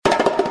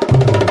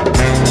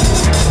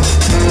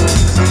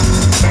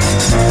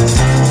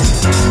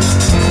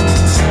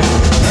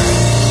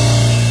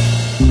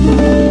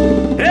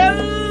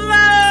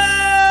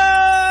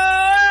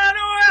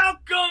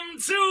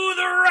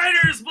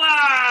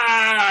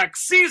Block,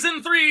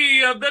 Season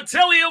 3 of the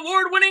Telly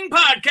Award-winning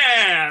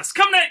podcast,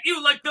 coming at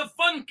you like the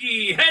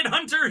funky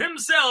headhunter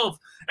himself,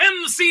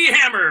 MC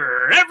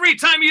Hammer. Every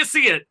time you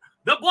see it,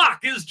 the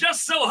block is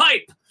just so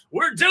hype.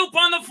 We're dope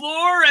on the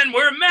floor, and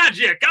we're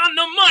magic on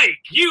the mic.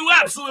 You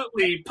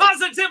absolutely,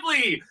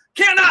 positively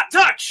cannot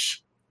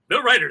touch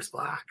the writer's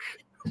block.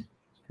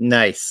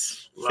 Nice.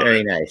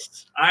 Very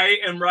nice. I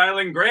am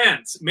Rylan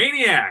Grant,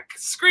 maniac,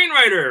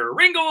 screenwriter,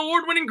 Ringo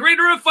Award-winning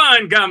creator of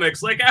fine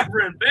comics like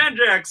Aberrant,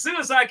 Banjack,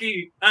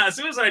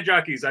 Suicide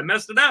Jockeys. I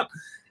messed it up.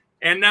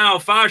 And now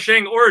Fa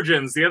Shang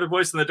Origins, the other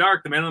voice in the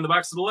dark. The man on the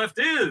box to the left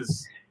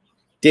is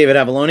David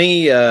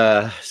Avalone,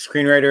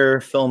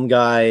 screenwriter, film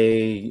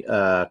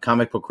guy,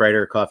 comic book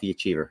writer, coffee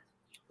achiever.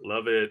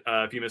 Love it.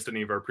 If you missed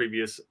any of our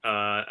previous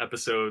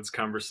episodes,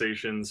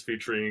 conversations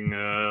featuring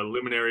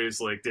luminaries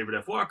like David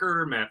F.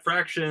 Walker, Matt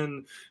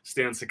Fraction,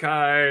 Stan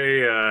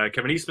Sakai,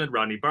 Kevin Eastman,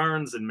 Rodney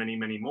Barnes, and many,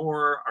 many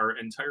more, our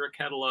entire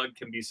catalog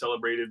can be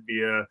celebrated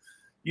via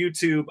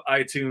YouTube,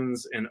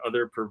 iTunes, and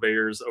other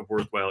purveyors of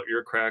worthwhile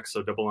ear cracks.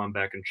 So double on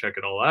back and check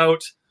it all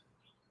out.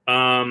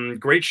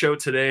 Great show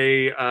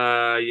today.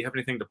 You have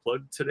anything to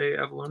plug today,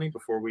 Avalone,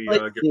 before we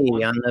get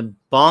going? On the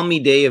balmy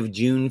day of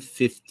June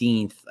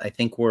 15th, I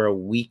think we're a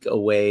week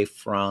away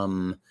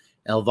from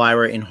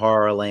Elvira in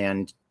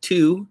Horrorland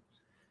 2,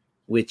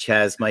 which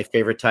has my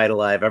favorite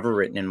title I've ever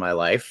written in my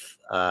life.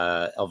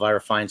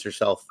 Elvira finds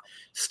herself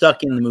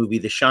stuck in the movie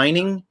The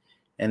Shining,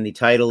 and the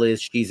title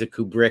is She's a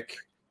Kubrick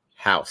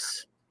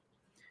House.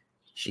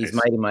 She's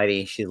nice.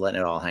 mighty. She's letting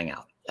it all hang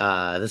out.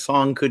 The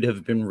song could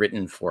have been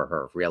written for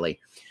her, really.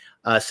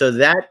 So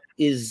that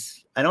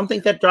is, I don't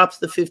think that drops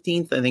the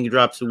 15th. I think it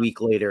drops a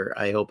week later.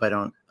 I hope I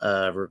don't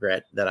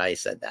regret that I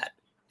said that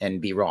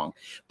and be wrong.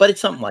 But it's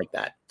something like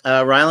that.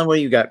 Rylan, what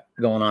do you got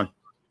going on?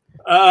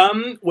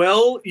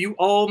 Well, you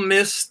all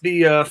missed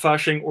the Fa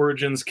Shang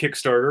Origins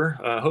Kickstarter.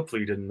 Hopefully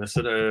you didn't miss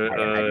it.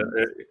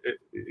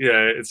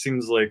 It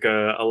seems like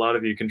a lot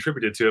of you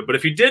contributed to it. But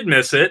if you did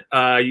miss it,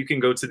 you can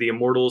go to the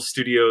Immortal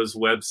Studios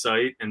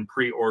website and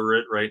pre-order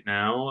it right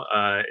now.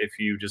 If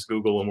you just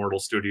Google Immortal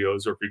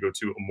Studios, or if you go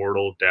to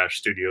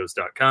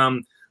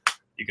immortal-studios.com,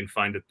 you can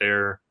find it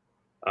there.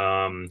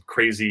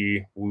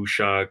 Crazy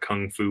wuxia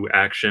kung fu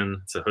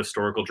action. It's a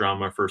historical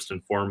drama first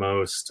and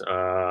foremost.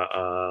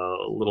 A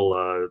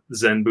little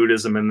Zen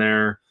Buddhism in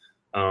there.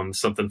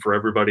 Something for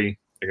everybody.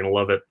 You're gonna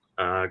love it.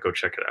 Go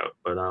check it out.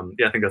 But I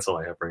think that's all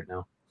I have right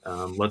now.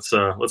 Let's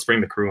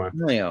bring the crew on.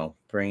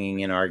 Bringing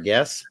in our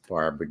guest,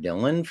 Barbra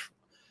Dillon,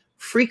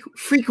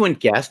 frequent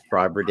guest,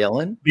 Barbra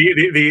Dillon.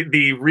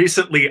 The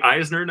recently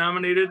Eisner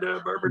nominated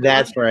Barbra Dillon.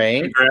 That's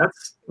right.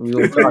 Congrats. We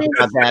will talk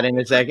about that in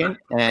a second.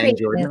 And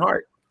Jordan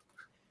Hart.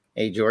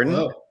 Hey, Jordan.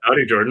 Hello.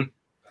 Howdy, Jordan.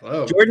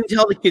 Hello. Jordan,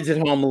 tell the kids at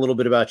home a little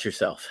bit about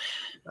yourself.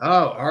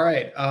 Oh, all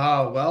right.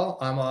 Well,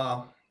 I'm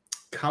a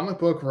comic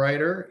book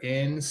writer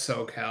in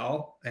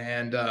SoCal,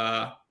 and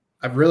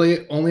I've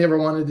really only ever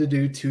wanted to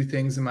do two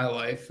things in my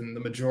life, and the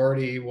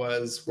majority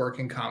was work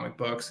in comic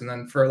books. And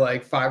then for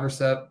like 5 or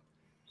 6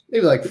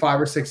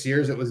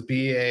 years, it was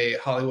be a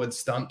Hollywood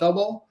stunt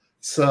double.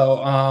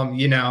 So,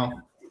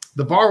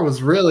 the bar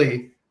was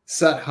really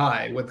set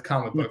high with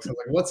comic books. I was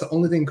like, what's the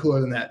only thing cooler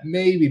than that?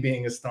 Maybe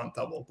being a stunt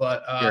double.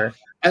 But Sure.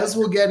 As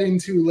we'll get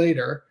into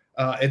later,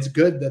 it's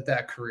good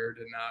that career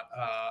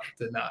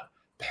did not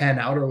pan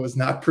out or was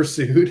not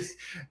pursued,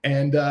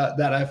 and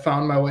that I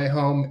found my way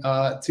home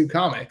to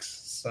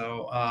comics.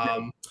 So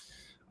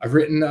I've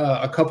written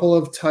a couple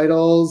of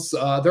titles.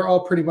 They're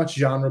all pretty much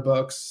genre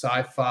books,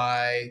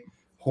 sci-fi,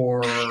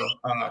 horror,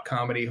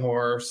 comedy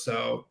horror.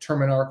 So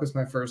Terminarch was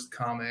my first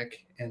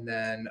comic. And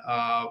then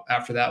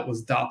after that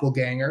was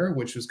Doppelganger,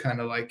 which was kind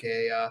of like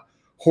a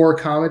horror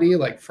comedy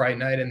like Fright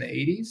Night in the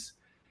 80s.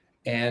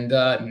 And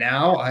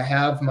now I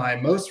have my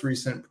most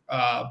recent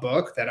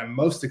book that I'm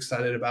most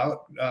excited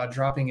about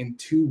dropping in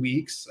 2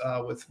 weeks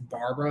with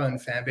Barbra and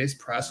Fanbase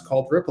Press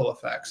called Ripple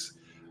Effects.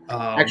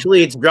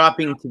 Actually, it's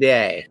dropping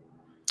today.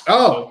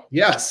 Oh,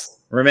 yes.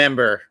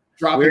 Remember,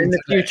 we're in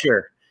the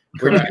future.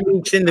 We're 2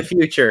 weeks in the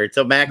future. It's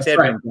a Max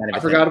Edmund kind of I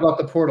forgot about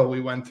the portal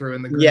we went through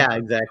in the group. Yeah,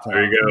 exactly.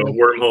 There you go.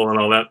 Wormhole and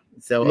all that.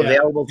 So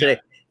available today.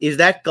 Is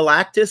that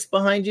Galactus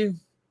behind you?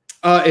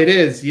 It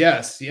is.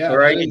 Yes. Yeah.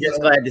 Or are you just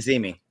glad to see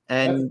me?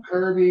 And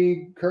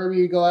Kirby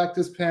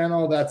Galactus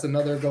panel. That's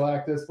another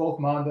Galactus.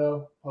 Both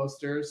Mondo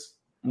posters.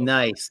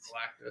 Nice.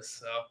 Galactus.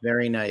 So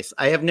very nice.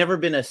 I have never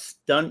been a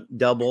stunt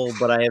double,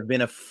 but I have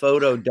been a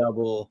photo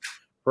double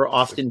for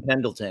Austin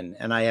Pendleton,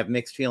 and I have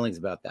mixed feelings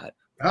about that.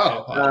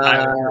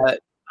 I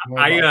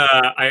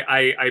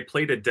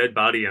played a dead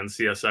body on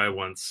CSI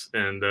once,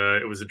 and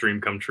it was a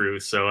dream come true.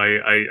 So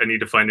I need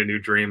to find a new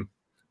dream.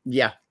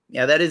 Yeah,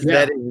 that is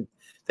definitely.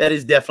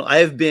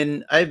 I've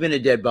been a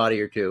dead body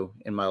or two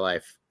in my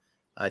life.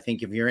 I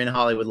think if you're in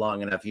Hollywood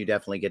long enough, you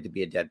definitely get to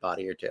be a dead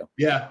body or two.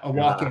 Yeah, a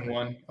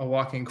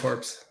walking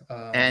corpse.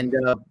 And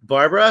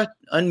Barbra,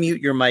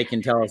 unmute your mic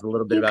and tell us a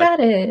little bit about. Got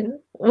it.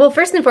 Well,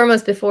 first and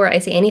foremost, before I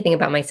say anything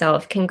about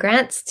myself,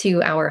 congrats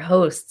to our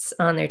hosts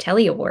on their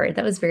Telly Award.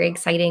 That was very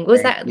exciting.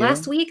 Was that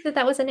last week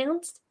that was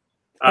announced?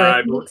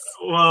 Uh, Weeks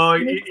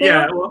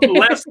yeah. now?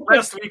 Well,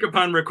 last week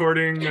upon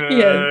recording,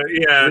 Yes.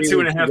 yeah,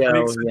 2.5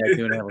 ago, weeks. yeah,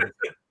 2.5 weeks.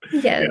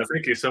 Yes. Yeah,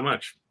 thank you so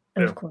much.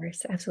 Of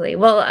course, absolutely.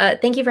 Well,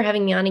 thank you for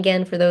having me on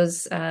again. For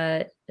those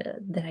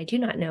that I do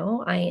not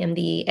know, I am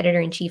the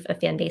editor-in-chief of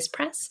Fanbase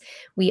Press.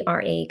 We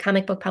are a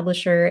comic book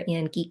publisher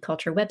and geek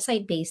culture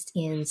website based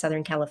in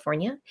Southern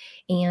California.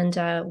 And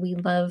we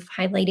love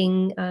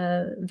highlighting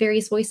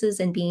various voices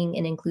and being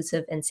an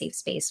inclusive and safe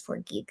space for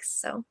geeks.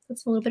 So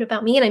that's a little bit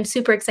about me. And I'm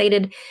super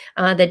excited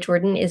that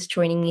Jordan is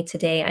joining me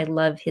today. I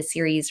love his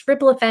series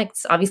Ripple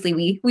Effects.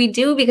 Obviously, we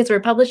do because we're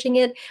publishing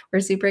it.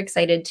 We're super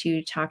excited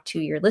to talk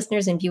to your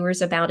listeners and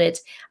viewers about it,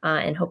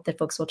 and hope that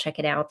folks will check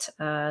it out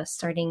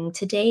starting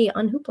today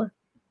on Hoopla.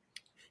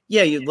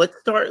 Yeah,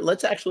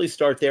 let's actually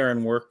start there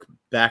and work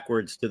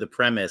backwards to the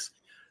premise.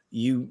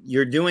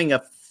 You're doing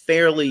a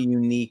fairly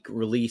unique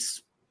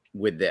release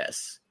with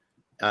this,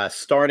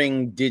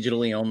 starting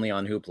digitally only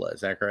on Hoopla.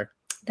 Is that correct?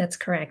 That's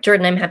correct.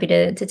 Jordan, I'm happy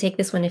to take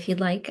this one if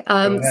you'd like.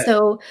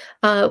 So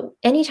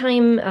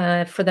anytime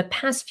for the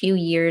past few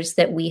years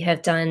that we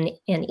have done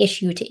an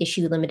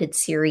issue-to-issue limited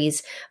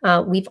series,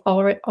 we've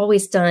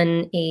always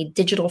done a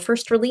digital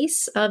first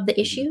release of the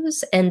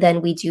issues, and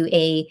then we do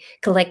a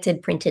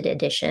collected printed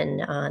edition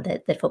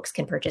that folks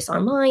can purchase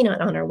online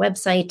on our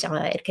website,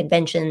 at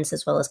conventions,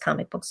 as well as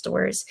comic book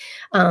stores.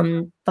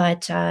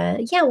 But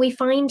we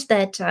find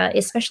that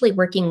especially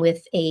working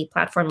with a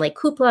platform like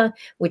Hoopla,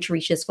 which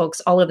reaches folks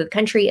all over the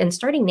country, and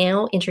starting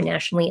now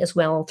internationally as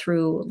well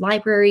through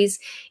libraries.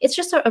 It's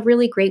just a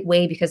really great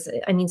way because,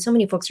 I mean, so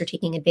many folks are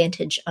taking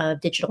advantage of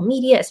digital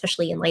media,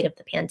 especially in light of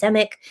the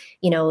pandemic.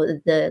 You know,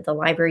 the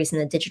libraries and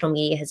the digital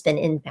media has been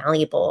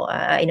invaluable.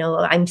 I know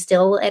I'm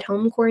still at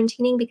home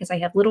quarantining because I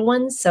have little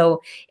ones.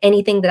 So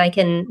anything that I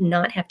can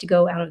not have to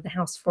go out of the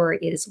house for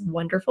is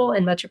wonderful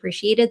and much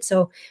appreciated.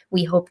 So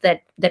we hope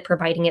that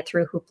providing it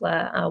through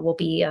Hoopla will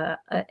be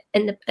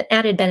an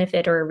added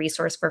benefit or a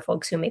resource for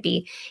folks who may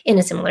be in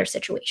a similar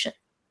situation.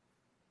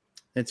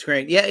 That's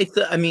great. Yeah,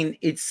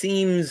 it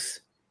seems.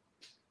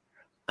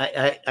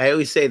 I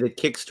always say that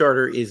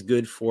Kickstarter is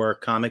good for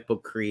comic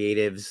book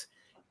creatives,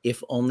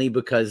 if only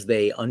because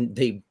they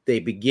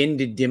begin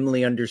to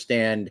dimly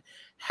understand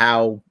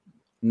how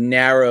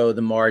narrow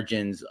the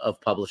margins of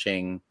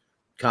publishing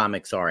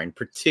comics are, and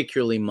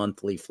particularly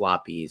monthly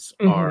floppies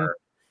are.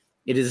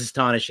 It is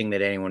astonishing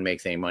that anyone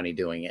makes any money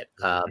doing it.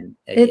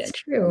 It's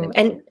true.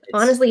 And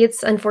honestly,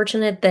 it's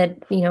unfortunate that,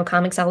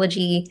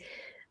 Comixology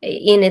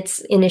in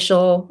its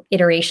initial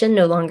iteration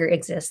no longer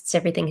exists.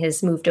 Everything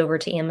has moved over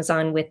to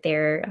Amazon with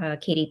their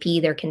KDP,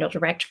 their Kindle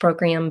Direct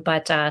program,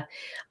 but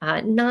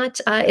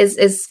not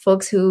as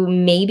folks who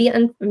may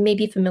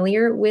be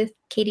familiar with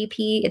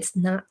KDP. It's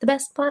not the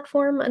best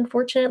platform,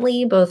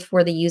 unfortunately, both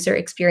for the user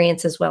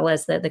experience as well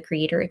as the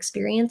creator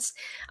experience.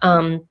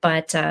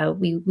 But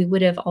we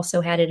would have also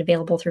had it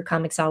available through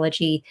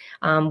Comixology.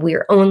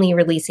 We're only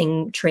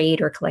releasing trade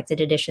or collected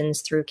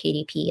editions through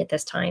KDP at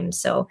this time.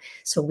 So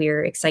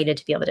we're excited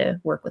to be able to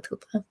work with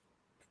Hoopla.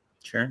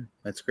 Sure,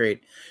 that's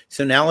great.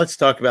 So now let's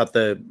talk about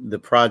the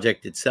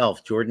project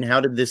itself. Jordan, how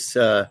did this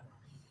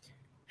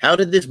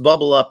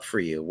bubble up for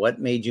you? What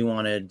made you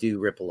want to do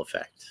Ripple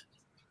Effect?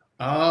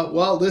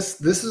 Well, this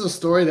is a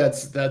story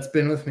that's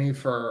been with me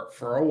for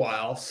a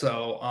while.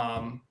 So,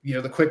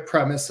 the quick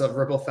premise of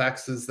Ripple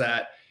Effects is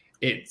that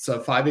it's a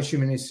 5-issue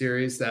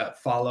miniseries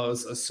that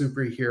follows a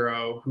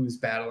superhero who's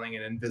battling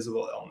an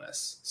invisible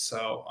illness.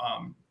 So,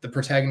 the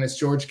protagonist,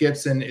 George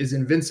Gibson, is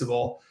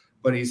invincible,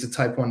 but he's a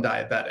type 1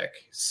 diabetic.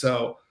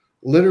 So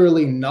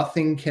literally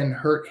nothing can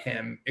hurt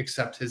him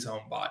except his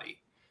own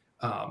body.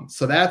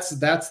 So that's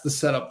the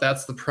setup.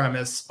 That's the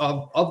premise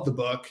of the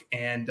book.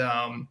 And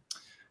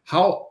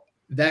how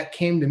that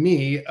came to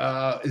me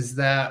is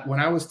that when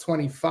I was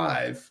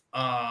 25,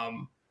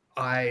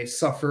 I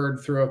suffered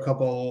through a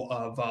couple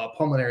of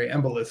pulmonary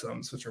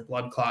embolisms, which are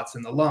blood clots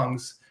in the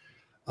lungs.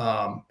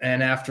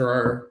 And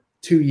after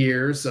 2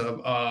 years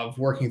of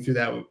working through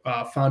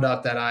that, found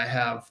out that I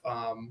have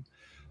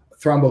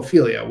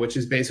thrombophilia, which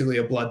is basically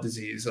a blood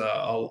disease.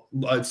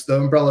 It's the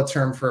umbrella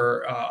term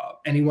for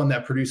anyone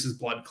that produces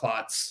blood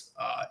clots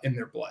in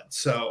their blood.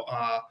 So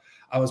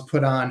I was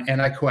put on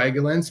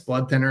anticoagulants,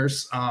 blood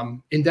thinners,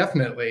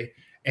 indefinitely.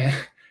 And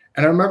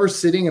I remember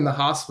sitting in the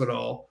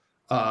hospital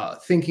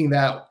thinking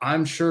that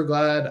I'm sure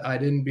glad I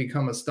didn't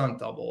become a stunt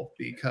double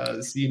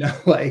because,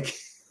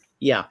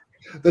 yeah,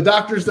 the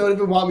doctors don't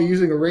even want me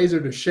using a razor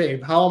to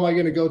shave. How am I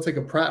going to go take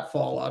a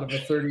pratfall out of a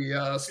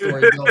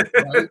 30-story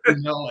building?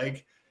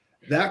 Right?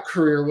 That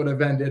career would have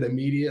ended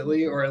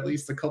immediately, or at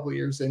least a couple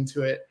years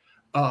into it.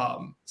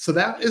 So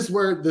that is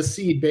where the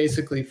seed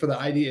basically for the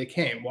idea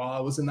came while I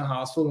was in the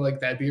hospital.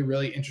 That'd be a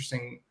really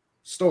interesting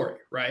story,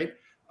 right?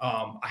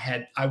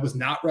 I was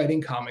not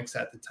writing comics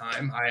at the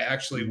time. I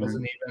actually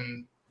wasn't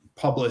even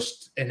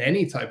published in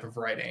any type of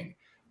writing.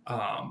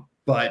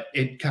 But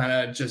it kind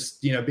of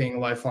just, being a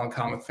lifelong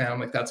comic fan, I'm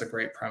like, that's a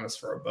great premise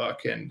for a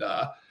book. And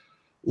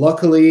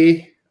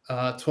luckily,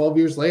 12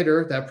 years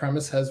later, that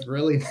premise has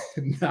really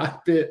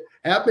not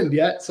happened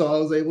yet. So I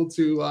was able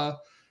to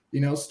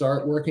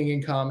start working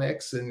in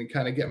comics and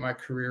kind of get my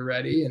career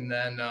ready. And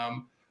then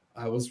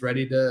I was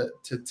ready to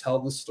tell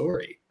the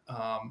story.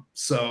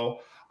 So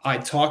I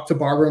talked to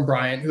Barbara and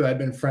Brian, who I'd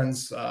been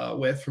friends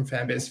with from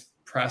Fanbase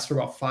Press for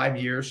about 5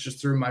 years, just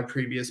through my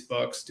previous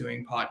books,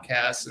 doing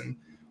podcasts and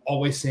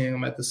always seeing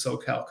them at the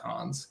SoCal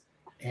cons.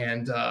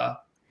 And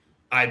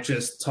I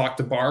just talked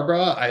to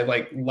Barbara. I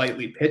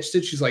lightly pitched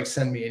it. She's like,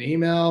 send me an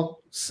email,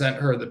 sent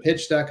her the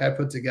pitch deck I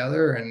put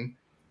together, and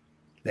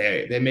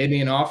they made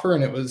me an offer,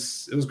 and it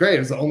was great. It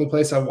was the only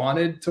place I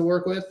wanted to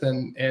work with.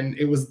 And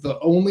it was the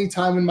only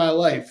time in my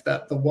life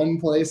that the one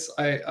place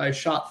I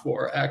shot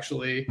for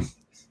actually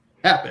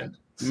happened.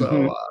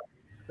 So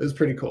it was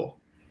pretty cool.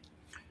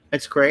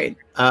 That's great.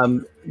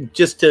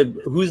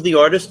 Who's the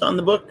artist on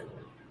the book?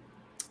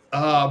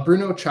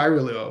 Bruno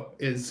Chirullo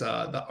is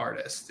the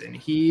artist, and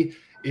he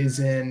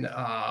is in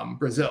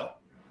Brazil.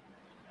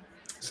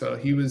 So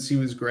he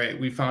was great.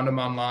 We found him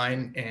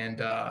online, and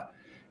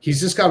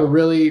he's just got a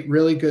really,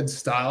 really good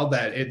style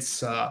that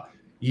it's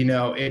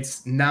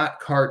it's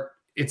not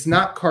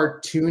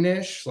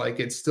cartoonish, like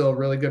it's still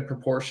really good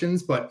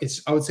proportions, but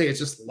I would say it's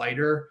just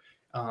lighter.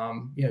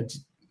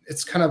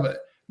 It's kind of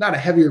not a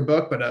heavier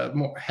book, but a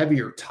more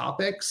heavier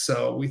topic.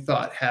 So we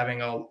thought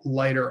having a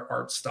lighter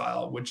art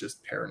style would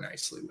just pair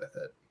nicely with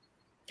it.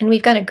 And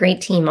we've got a great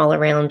team all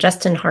around.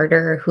 Justin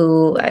Harder,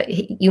 who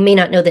you may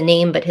not know the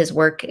name, but his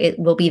work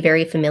will be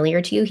very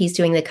familiar to you. He's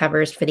doing the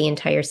covers for the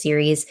entire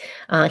series.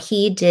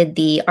 He did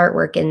the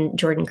artwork, and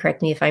Jordan,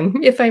 correct me if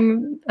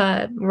I'm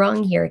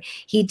wrong here.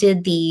 He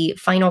did the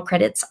final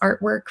credits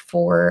artwork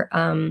for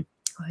I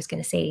was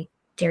going to say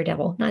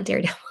Daredevil, not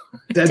Daredevil.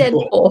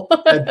 Deadpool.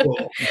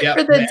 Yep.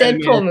 For the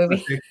Deadpool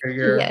movie.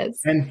 Yes.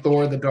 And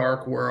Thor: The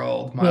Dark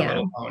World, My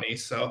Little Pony.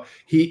 So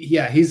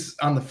he's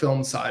on the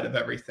film side of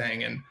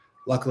everything, and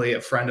luckily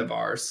a friend of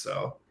ours,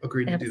 so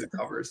agreed to do the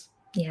covers.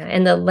 Yeah,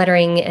 and the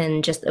lettering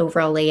and just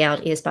overall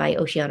layout is by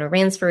Oceano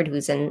Ransford,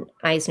 who's an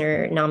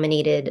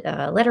Eisner-nominated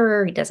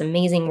letterer. He does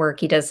amazing work.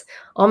 He does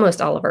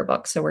almost all of our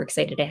books, so we're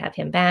excited to have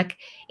him back.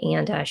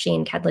 And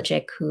Shane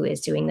Kadlicek, who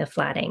is doing the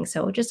flatting.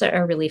 So just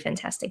a really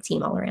fantastic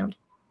team all around.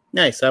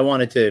 Nice. I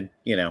wanted to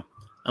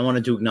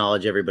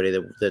acknowledge everybody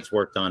that's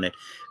worked on it.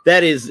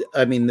 That is,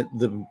 I mean,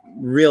 the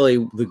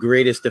really the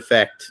greatest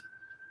effect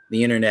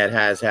the internet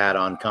has had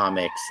on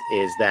comics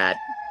is that.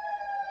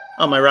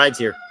 Oh, my ride's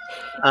here.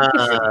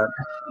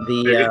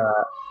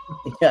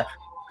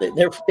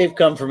 They've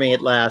come for me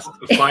at last.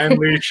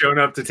 Finally shown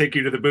up to take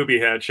you to the booby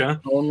hatch, huh?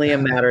 Only a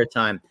matter of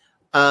time.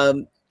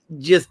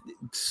 Just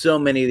so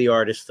many of the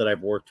artists that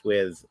I've worked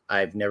with,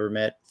 I've never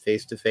met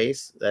face to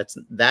face.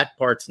 That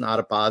part's not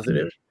a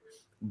positive.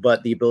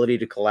 But the ability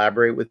to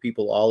collaborate with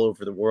people all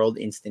over the world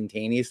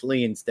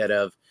instantaneously instead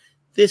of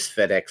this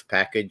FedEx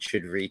package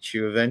should reach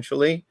you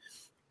eventually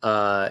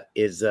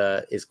is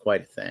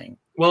quite a thing.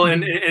 Well,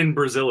 and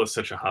Brazil is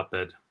such a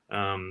hotbed.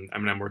 I'm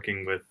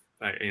working with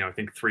I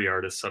think 3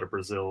 artists out of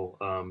Brazil.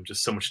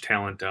 Just so much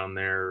talent down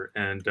there,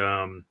 and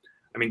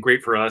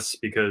great for us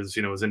because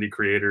as indie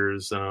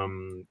creators, a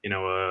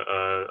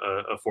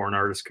foreign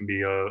artist can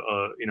be a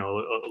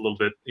little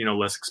bit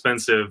less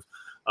expensive.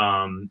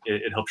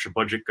 It helps your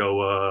budget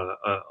go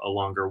a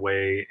longer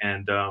way,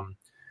 and our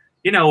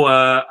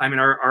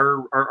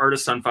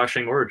artist on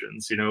Fashing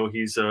Origins,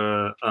 he's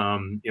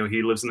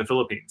he lives in the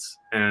Philippines,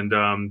 and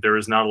there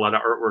is not a lot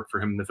of artwork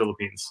for him in the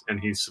Philippines, and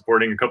he's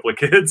supporting a couple of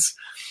kids,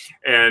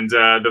 and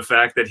the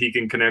fact that he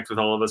can connect with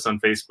all of us on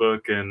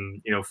Facebook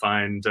and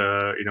find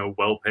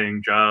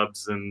well-paying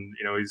jobs, and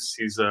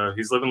he's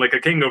living like a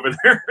king over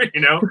there,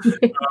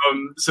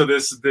 so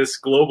this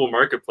global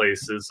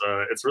marketplace is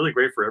it's really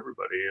great for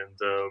everybody, and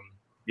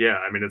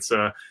it's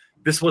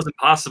this wasn't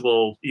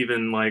possible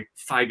even like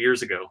 5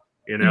 years ago.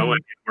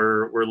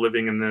 We're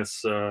living in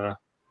this. We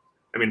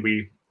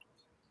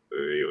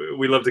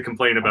love to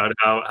complain about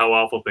how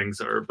awful things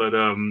are, but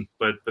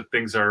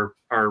things are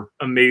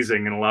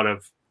amazing in a lot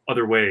of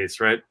other ways,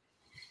 right?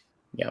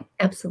 Yeah,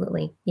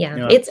 absolutely. Yeah,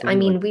 no, it's.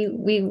 absolutely.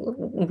 We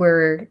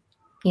were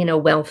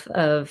wealth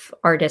of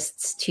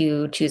artists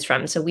to choose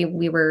from, so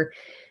we were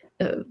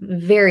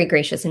very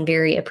gracious and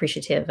very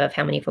appreciative of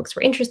how many folks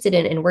were interested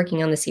in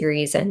working on the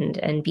series,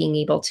 and being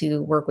able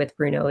to work with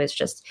Bruno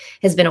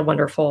has been a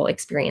wonderful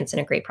experience and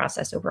a great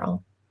process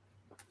overall.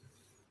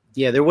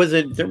 Yeah, there was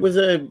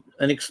an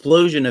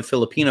explosion of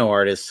Filipino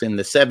artists in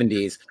the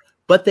 70s,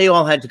 but they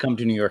all had to come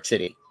to New York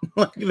City.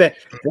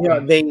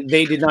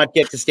 they did not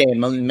get to stay in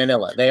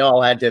Manila. They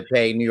all had to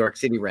pay New York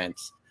City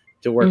rents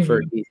to work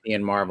for DC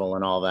and Marvel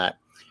and all that.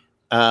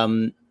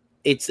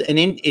 It's an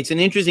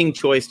interesting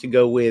choice to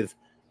go with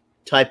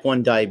type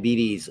 1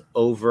 diabetes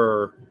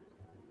over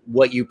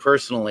what you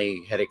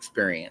personally had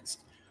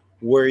experienced.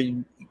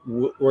 Did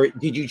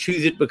you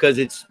choose it because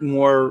it's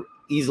more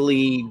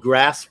easily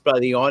grasped by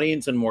the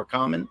audience and more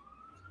common?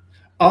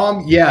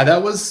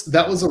 That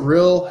was a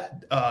real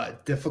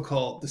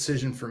difficult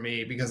decision for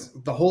me, because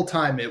the whole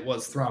time it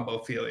was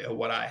thrombophilia,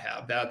 what I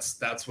have.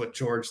 That's what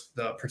George,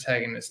 the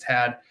protagonist,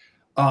 had.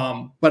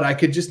 But I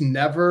could just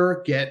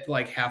never get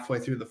like halfway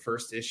through the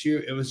first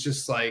issue. It was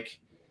just like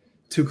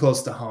too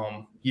close to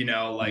home. you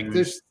know, like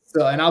there's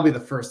still, and I'll be the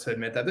first to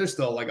admit that there's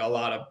still like a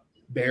lot of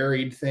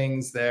buried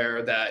things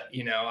there that,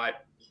 you know, I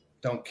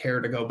don't care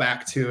to go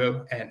back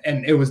to.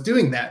 And it was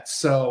doing that.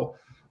 So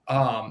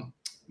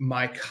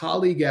my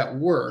colleague at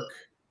work,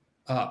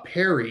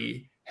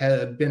 Perry,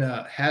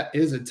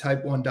 is a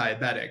type 1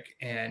 diabetic,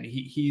 and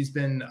he's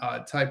been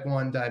type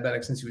 1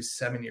 diabetic since he was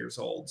 7 years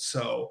old.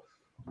 So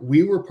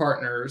we were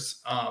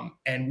partners,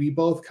 and we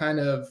both kind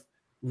of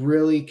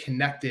really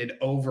connected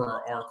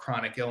over our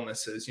chronic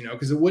illnesses, you know,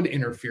 because it would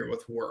interfere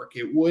with work,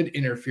 it would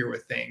interfere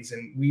with things,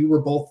 and we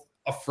were both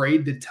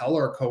afraid to tell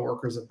our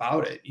coworkers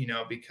about it, you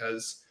know,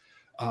 because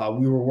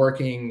we were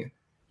working,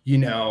 you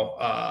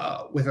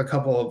know, with a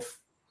couple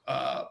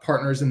of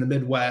partners in the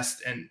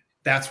Midwest, and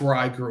that's where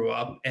I grew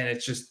up. And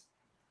it's just,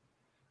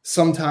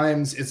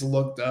 sometimes it's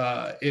looked,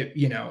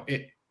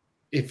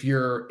 if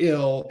you're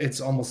ill,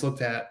 it's almost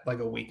looked at like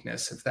a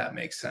weakness, if that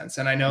makes sense.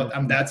 And I know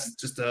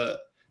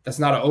that's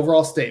not an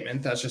overall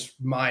statement. That's just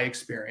my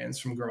experience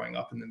from growing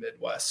up in the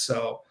Midwest.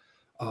 So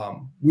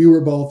we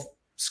were both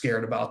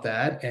scared about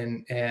that,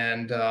 and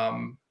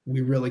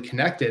we really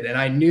connected. And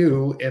I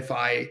knew if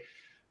I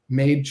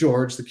made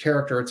George, the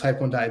character, a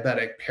type 1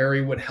 diabetic,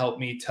 Perry would help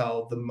me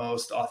tell the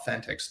most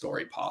authentic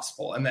story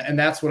possible. And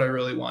that's what I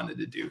really wanted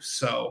to do.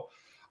 So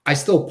I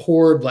still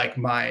poured like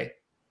my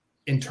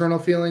internal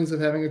feelings of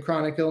having a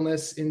chronic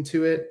illness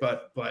into it,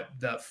 but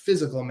the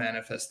physical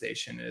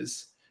manifestation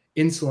is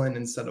insulin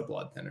instead of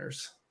blood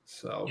thinners.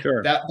 So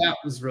sure. that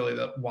was really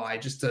the why,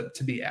 just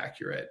to be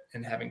accurate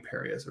and having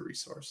Perry as a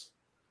resource.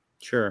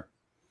 Sure.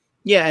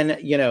 Yeah. And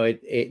you know,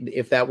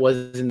 if that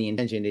wasn't the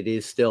intention, it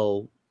is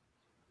still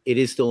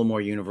a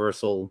more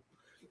universal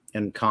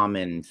and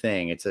common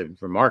thing. It's a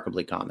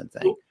remarkably common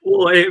thing.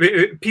 Well,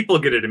 people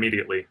get it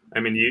immediately. I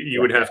mean, you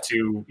would have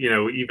to, you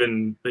know,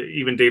 even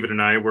David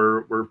and I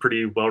were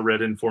pretty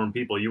well-read, informed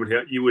people. You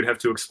would have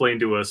to explain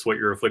to us what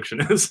your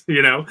affliction is,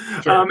 you know.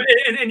 Sure.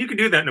 And you can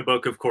do that in a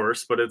book, of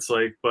course, but it's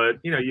like,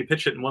 you know, you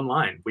pitch it in one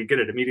line, we get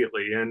it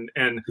immediately. And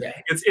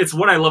it's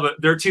what I love.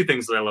 There are two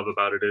things that I love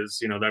about it is,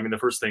 you know, I mean, the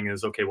first thing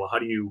is, okay, well, how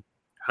do you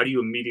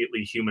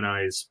immediately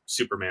humanize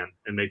Superman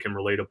and make him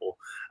relatable?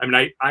 I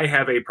mean, I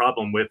have a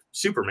problem with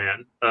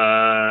Superman.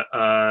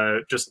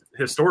 Just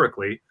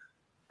historically,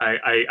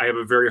 I have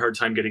a very hard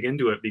time getting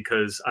into it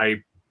because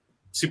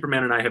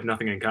Superman and I have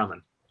nothing in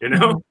common, you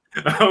know?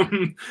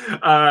 And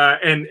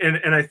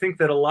I think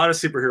that a lot of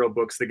superhero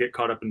books, they get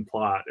caught up in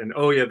plot and,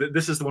 oh yeah,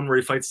 this is the one where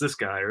he fights this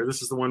guy, or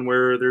this is the one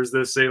where there's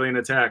this alien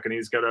attack and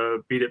he's got to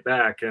beat it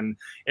back. And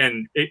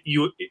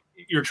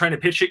you're trying to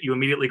pitch it, you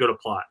immediately go to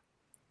plot.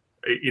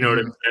 You know what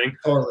I'm saying?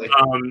 Totally.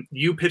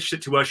 You pitched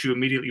it to us, you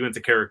immediately went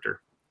to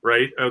character,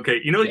 right?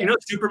 Okay. You know,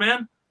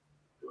 Superman,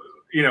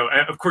 you know,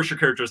 of course your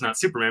character is not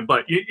Superman,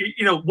 but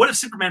you know, what if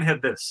Superman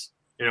had this,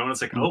 you know, and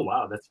it's like, oh,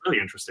 wow, that's really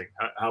interesting.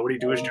 How would he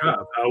do his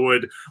job? How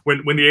would,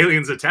 when the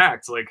aliens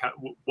attacked, like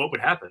what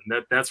would happen?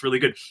 That's really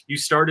good. You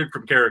started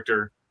from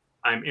character.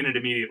 I'm in it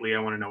immediately. I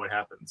want to know what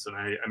happens. And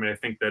I mean, I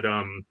think that,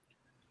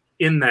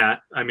 in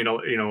that, I mean,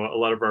 you know, a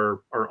lot of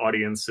our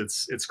audience,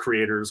 it's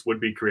creators,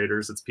 would-be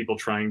creators. It's people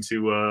trying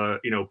to,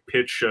 you know,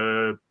 pitch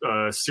a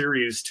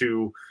series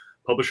to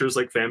publishers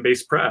like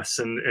Fan-Based Press.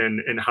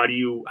 And how do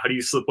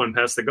you slip one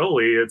past the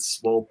goalie?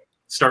 It's, well,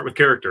 start with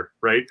character,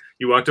 right?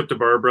 You walked up to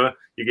Barbra,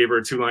 you gave her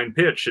a 2-line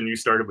pitch, and you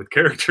started with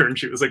character, and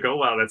she was like, oh,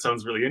 wow, that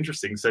sounds really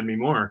interesting. Send me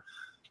more.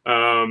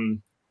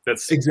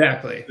 That's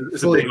exactly.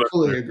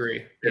 Fully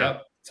agree. Yeah.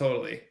 Yep,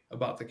 totally,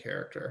 about the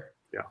character.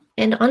 Yeah.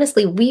 And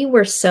honestly, we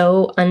were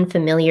so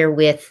unfamiliar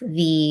with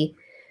the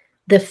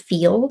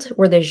field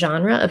or the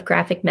genre of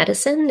graphic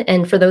medicine.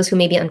 And for those who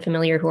may be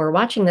unfamiliar who are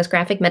watching this,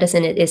 graphic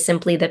medicine is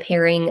simply the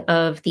pairing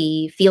of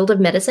the field of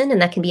medicine,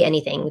 and that can be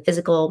anything,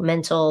 physical,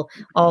 mental,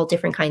 all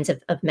different kinds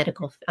of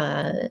medical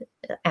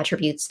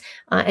attributes,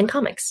 and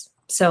comics.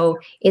 So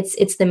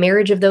it's the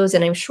marriage of those.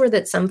 And I'm sure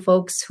that some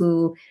folks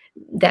who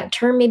that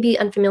term may be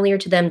unfamiliar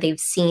to them, they've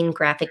seen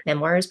graphic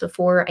memoirs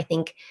before. I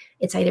think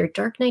it's either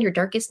Dark Knight or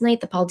Darkest Night.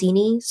 The Paul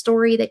Dini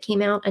story that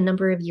came out a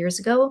number of years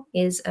ago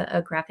is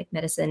a graphic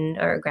medicine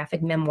or a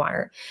graphic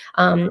memoir.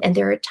 And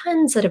there are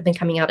tons that have been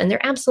coming out, and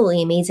they're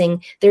absolutely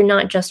amazing. They're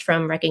not just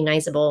from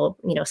recognizable,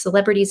 you know,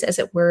 celebrities, as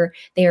it were.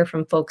 They are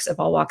from folks of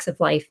all walks of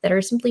life that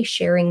are simply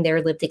sharing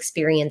their lived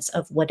experience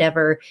of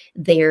whatever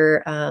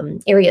their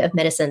area of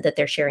medicine that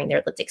they're sharing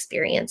their lived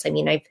experience. I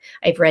mean,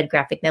 I've read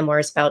graphic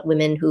memoirs about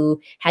women who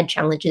had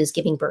challenges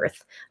giving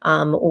birth,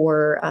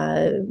 or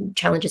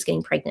challenges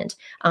getting pregnant.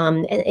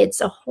 And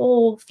it's a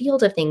whole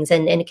field of things,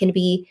 and it can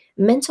be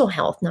mental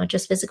health, not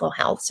just physical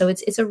health. So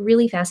it's a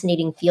really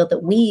fascinating field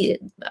that we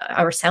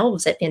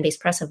ourselves at Fan-Based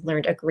Press have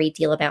learned a great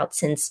deal about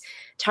since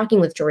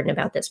talking with Jordan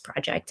about this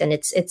project. And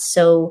it's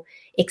so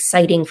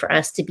exciting for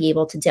us to be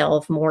able to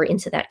delve more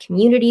into that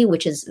community,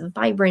 which is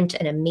vibrant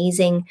and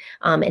amazing,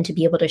 and to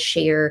be able to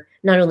share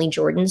not only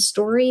Jordan's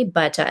story,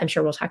 but I'm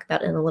sure we'll talk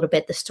about in a little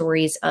bit the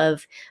stories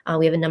of,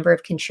 we have a number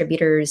of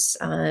contributors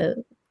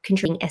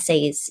contributing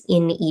essays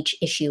in each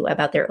issue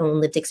about their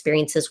own lived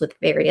experiences with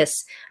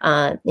various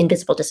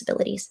invisible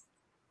disabilities.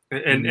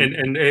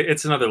 And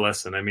it's another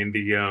lesson. I mean,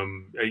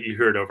 you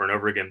hear it over and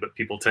over again, but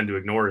people tend to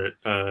ignore it,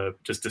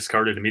 just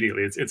discard it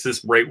immediately. It's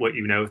this write what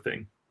you know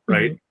thing,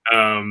 right?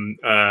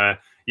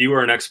 You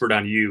are an expert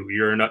on you.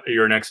 You're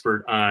an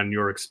expert on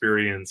your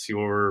experience,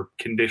 your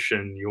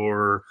condition,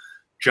 your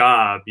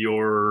job,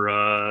 your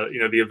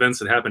the events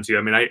that happen to you.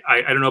 I mean,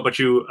 I don't know about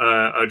you,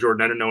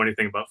 Jordan. I don't know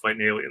anything about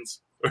fighting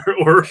aliens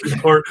or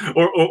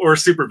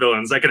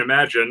supervillains. I can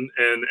imagine,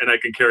 and I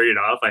can carry it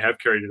off. I have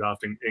carried it off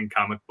in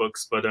comic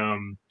books, but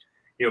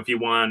if you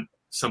want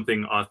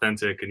something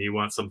authentic and you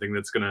want something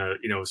that's gonna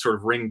sort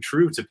of ring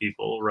true to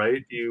people,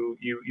 right? You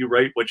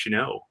write what you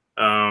know.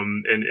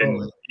 And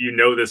you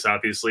know this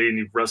obviously, and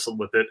you've wrestled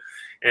with it,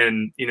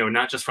 and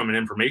not just from an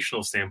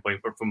informational standpoint,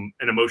 but from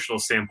an emotional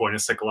standpoint, a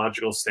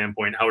psychological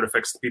standpoint, how it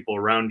affects the people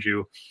around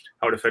you,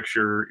 how it affects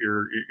your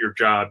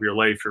job, your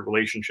life, your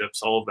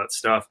relationships, all of that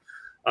stuff.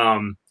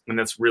 And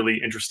that's really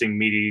interesting,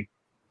 meaty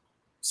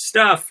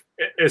stuff,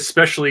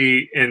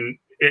 especially in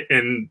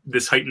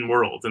this heightened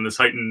world, in this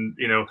heightened,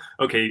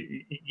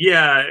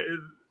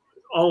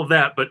 all of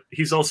that, but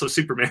he's also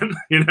Superman,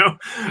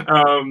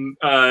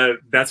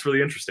 that's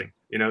really interesting.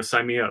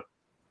 Sign me up.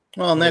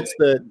 Well, and that's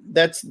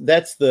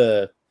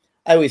the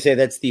I always say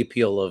that's the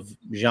appeal of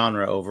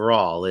genre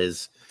overall,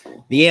 is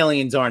the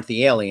aliens aren't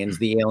the aliens.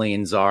 The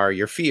aliens are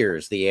your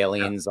fears. The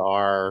aliens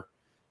are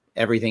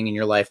everything in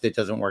your life that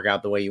doesn't work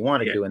out the way you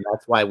want it to. And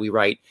that's why we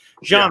write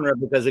genre,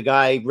 because a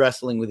guy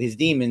wrestling with his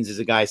demons is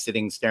a guy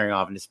staring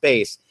off into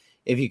space.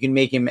 If you can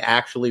make him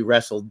actually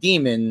wrestle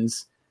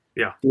demons,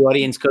 the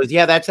audience goes,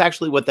 yeah, that's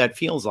actually what that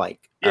feels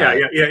like.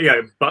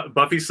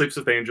 Buffy sleeps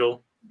with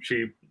Angel.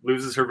 She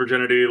loses her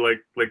virginity,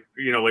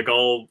 like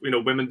all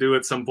women do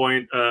at some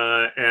point,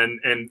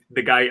 and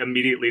the guy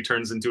immediately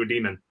turns into a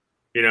demon.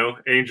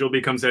 Angel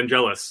becomes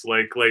Angelus.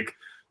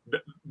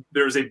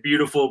 There's a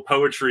beautiful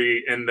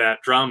poetry in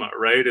that drama,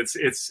 right?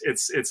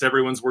 It's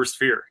everyone's worst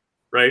fear,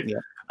 right? Yeah.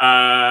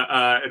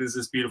 It is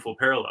this beautiful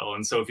parallel,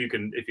 and so if you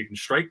can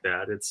strike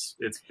that, it's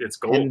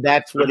gold. And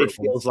that's what it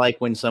feels like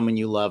when someone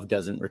you love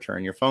doesn't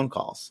return your phone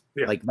calls.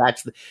 Like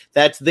that's the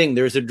thing.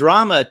 There's a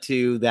drama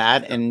to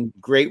that, and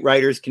great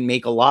writers can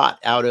make a lot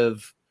out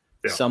of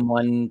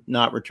someone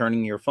not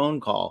returning your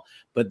phone call.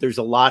 But there's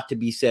a lot to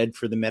be said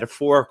for the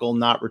metaphorical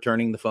not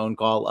returning the phone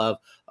call of,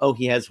 oh,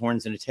 he has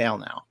horns and a tail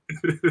now.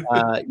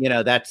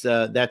 That's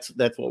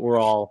what we're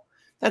all.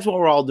 That's what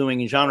we're all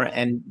doing in genre.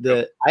 And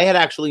I had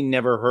actually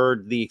never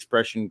heard the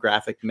expression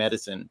graphic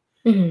medicine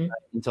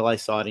until I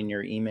saw it in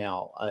your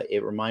email.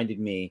 It reminded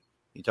me,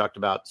 you talked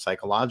about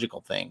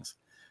psychological things.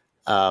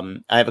 I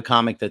have a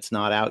comic that's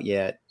not out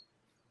yet.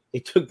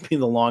 It took me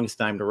the longest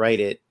time to write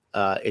it.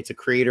 It's a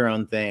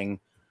creator-owned thing.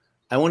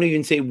 I won't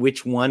even say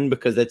which one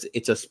because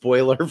it's a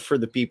spoiler for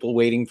the people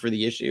waiting for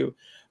the issue.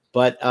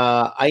 But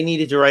I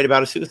needed to write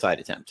about a suicide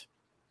attempt.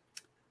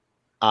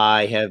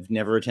 I have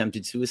never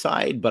attempted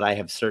suicide, but I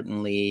have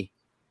certainly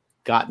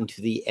gotten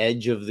to the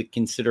edge of the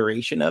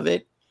consideration of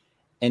it.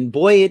 And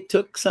boy, it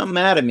took something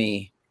out of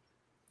me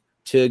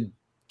to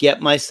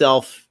get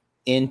myself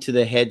into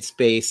the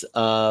headspace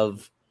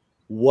of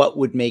what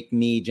would make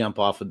me jump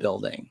off a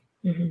building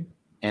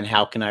and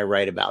how can I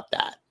write about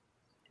that?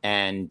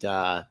 And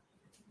the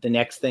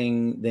next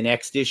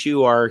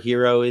issue, our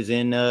hero is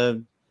in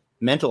a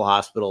mental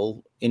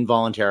hospital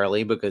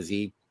involuntarily because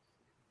he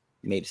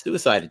made a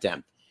suicide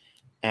attempt.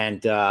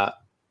 And that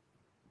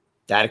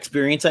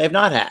experience I have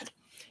not had.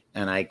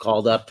 And I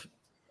called up,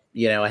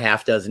 a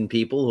half dozen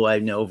people who I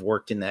know have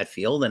worked in that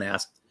field and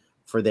asked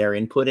for their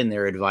input and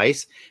their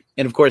advice.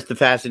 And of course, the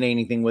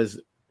fascinating thing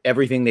was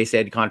everything they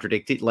said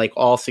contradicted. Like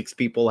all 6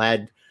 people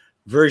had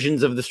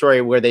versions of the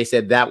story where they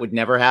said that would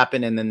never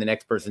happen. And then the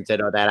next person said,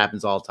 oh, that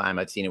happens all the time.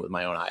 I've seen it with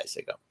my own eyes.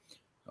 I go,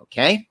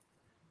 okay,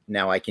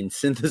 now I can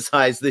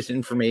synthesize this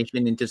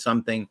information into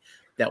something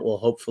that will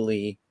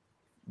hopefully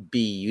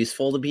be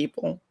useful to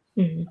people.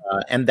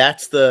 And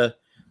that's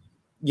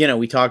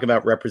we talk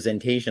about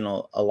representation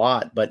a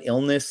lot, but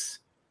illness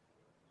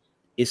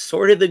is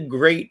sort of the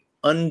great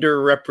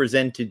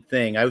underrepresented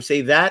thing. I would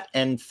say that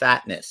and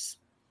fatness.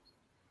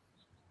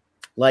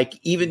 Like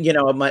even,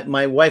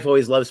 my wife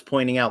always loves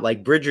pointing out,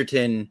 like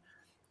Bridgerton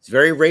is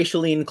very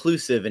racially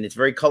inclusive and it's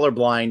very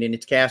colorblind in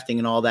its casting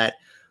and all that.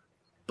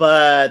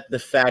 But the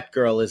fat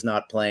girl is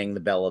not playing the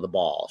belle of the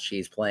ball.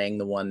 She's playing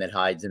the one that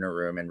hides in her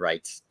room and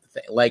writes the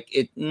thing. Like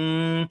it,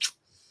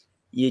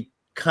 you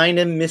kind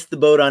of missed the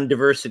boat on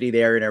diversity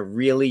there in a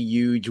really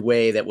huge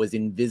way that was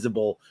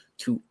invisible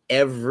to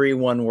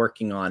everyone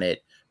working on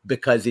it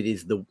because it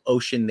is the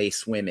ocean they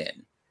swim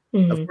in.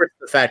 Of course,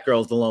 the fat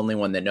girl is the lonely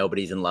one that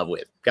nobody's in love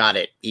with. Got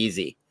it.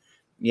 Easy.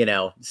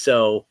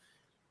 So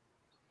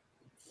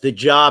the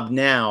job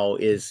now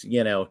is,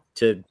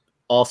 to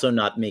also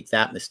not make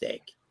that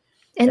mistake.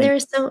 And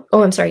there's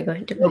I'm sorry. Go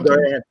ahead. Go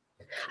ahead.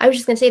 I was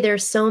just going to say there are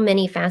so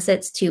many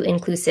facets to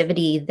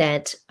inclusivity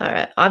that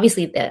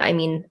obviously,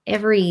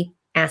 every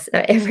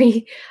element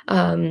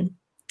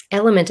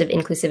of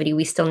inclusivity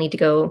we still need to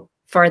go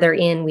farther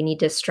in. We need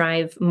to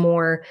strive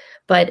more.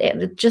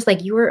 But just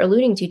like you were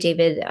alluding to,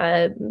 David,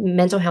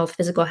 mental health,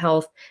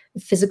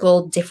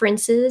 physical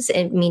differences,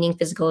 and meaning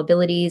physical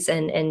abilities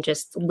and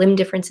just limb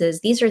differences.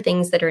 These are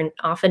things that are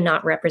often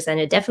not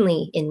represented,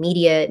 definitely in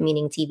media,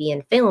 meaning TV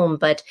and film,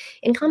 but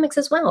in comics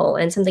as well.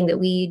 And something that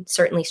we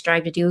certainly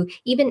strive to do,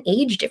 even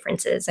age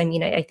differences. I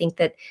mean, I think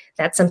that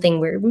that's something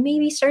we're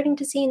maybe starting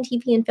to see in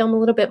TV and film a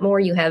little bit more.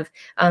 You have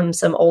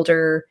some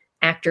older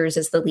actors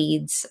as the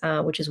leads,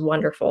 which is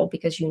wonderful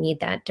because you need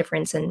that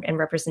difference and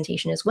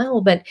representation as well.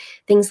 But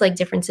things like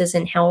differences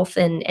in health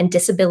and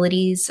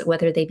disabilities,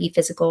 whether they be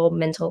physical,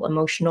 mental,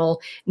 emotional,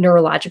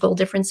 neurological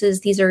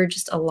differences, these are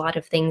just a lot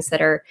of things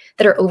that are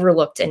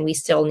overlooked, and we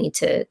still need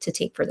to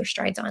take further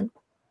strides on.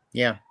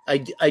 Yeah,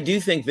 I do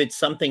think that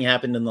something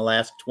happened in the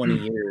last 20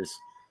 years,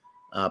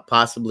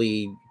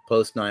 possibly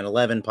post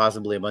 9/11,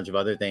 possibly a bunch of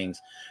other things.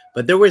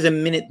 But there was a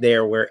minute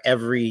there where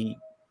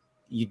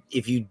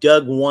if you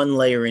dug one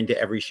layer into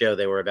every show,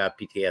 they were about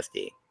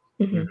PTSD.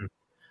 Mm-hmm.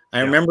 I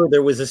remember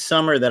there was a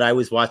summer that I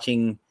was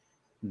watching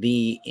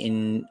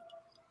Unbeatable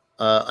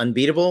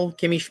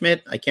Kimmy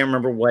Schmidt. I can't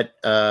remember what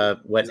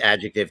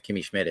adjective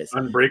Kimmy Schmidt is.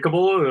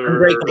 Unbreakable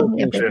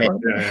Kimmy Schmidt.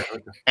 Yeah.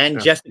 And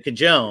Jessica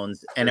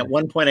Jones. And at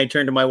one point I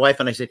turned to my wife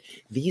and I said,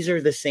 these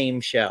are the same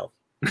show,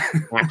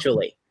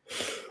 actually.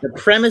 The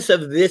premise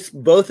of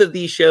both of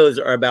these shows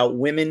are about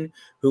women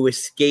who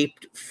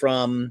escaped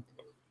from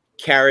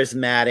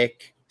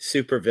charismatic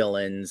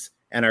supervillains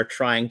and are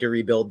trying to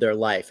rebuild their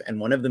life. And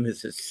one of them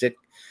is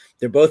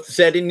they're both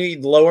set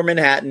in lower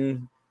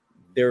Manhattan.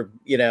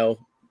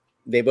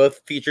 They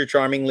both feature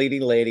charming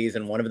leading ladies,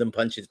 and one of them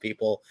punches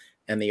people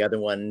and the other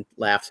one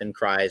laughs and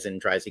cries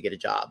and tries to get a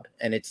job.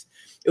 And it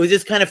was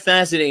just kind of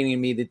fascinating to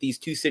me that these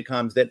two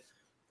sitcoms that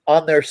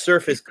on their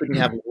surface couldn't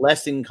have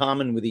less in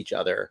common with each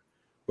other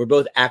were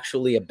both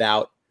actually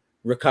about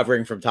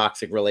recovering from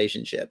toxic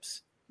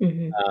relationships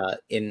in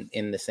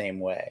the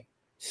same way.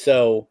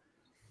 So,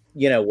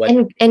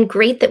 and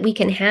great that we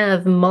can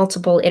have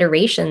multiple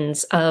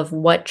iterations of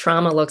what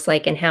trauma looks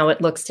like and how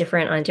it looks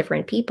different on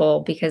different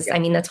people, because I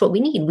mean, that's what we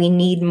need. We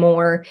need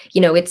more,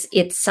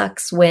 it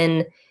sucks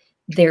when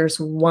there's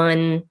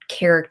one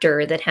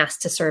character that has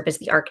to serve as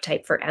the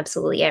archetype for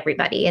absolutely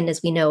everybody. And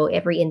as we know,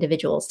 every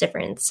individual is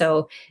different.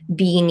 So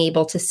being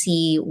able to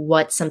see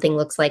what something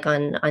looks like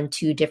on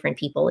two different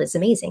people is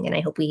amazing. And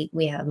I hope we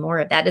have more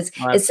of that.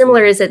 As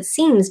similar as it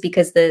seems,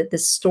 because the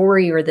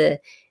story or the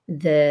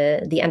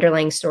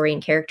underlying story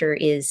and character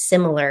is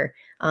similar,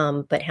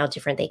 but how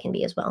different they can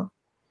be as well.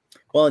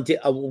 Well,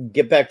 I will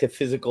get back to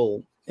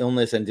physical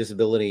illness and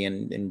disability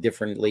and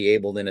differently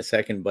abled in a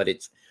second, but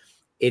it's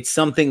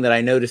something that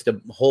I noticed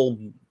a whole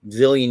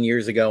zillion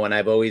years ago, and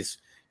I've always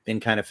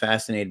been kind of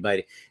fascinated by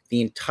it.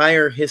 The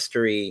entire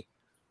history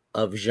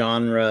of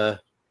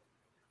genre,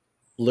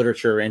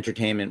 literature,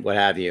 entertainment, what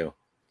have you,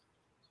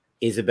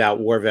 is about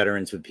war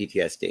veterans with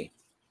PTSD.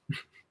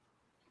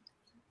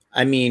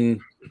 I mean,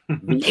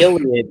 the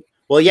Iliad.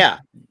 Well, yeah,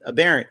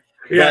 aberrant.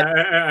 Yeah,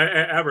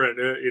 aberrant.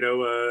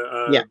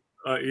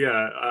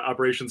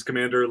 Operations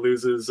commander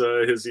loses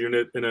his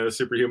unit in a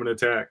superhuman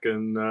attack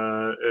and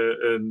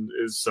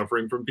is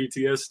suffering from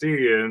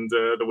PTSD. And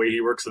the way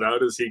he works it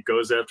out is he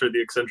goes after the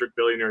eccentric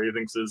billionaire he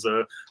thinks is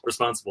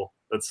responsible.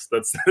 That's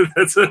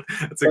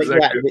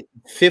exactly.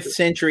 5th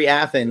century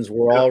Athens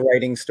were all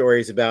writing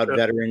stories about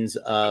veterans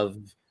of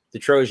the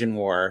Trojan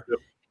War. Yep.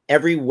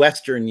 Every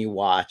Western you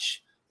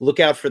watch, look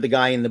out for the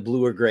guy in the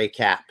blue or gray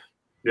cap.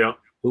 Yeah.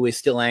 Who is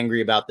still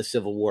angry about the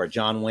Civil War.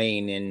 John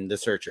Wayne in The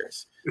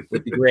Searchers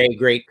with the gray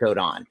greatcoat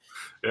on.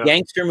 Yeah.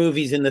 Gangster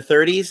movies in the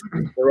 30s,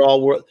 they're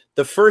all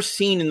the first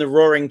scene in the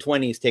Roaring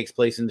 20s takes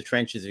place in the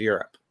trenches of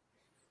Europe.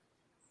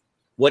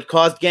 What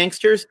caused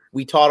gangsters?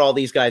 We taught all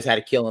these guys how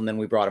to kill, and then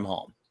we brought them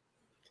home.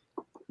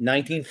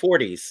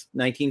 1940s,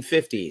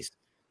 1950s.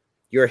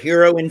 Your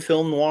hero in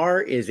film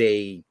noir is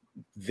a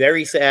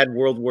very sad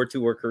World War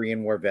II or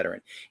Korean War veteran.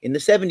 In the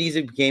 70s,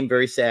 it became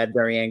very sad,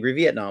 very angry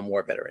Vietnam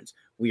War veterans.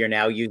 We are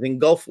now using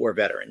Gulf War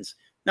veterans.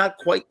 Not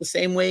quite the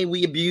same way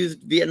we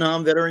abused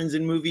Vietnam veterans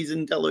in movies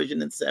and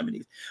television in the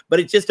 70s. But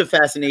it's just a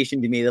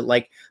fascination to me that,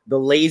 like, the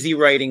lazy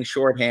writing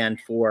shorthand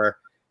for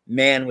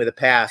man with a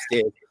past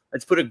is,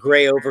 let's put a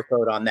gray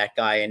overcoat on that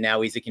guy, and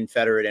now he's a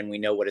Confederate, and we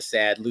know what a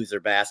sad loser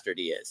bastard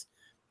he is.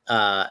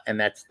 And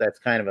that's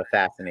kind of a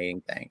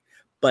fascinating thing.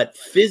 But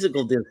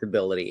physical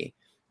disability,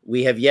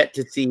 we have yet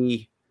to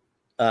see,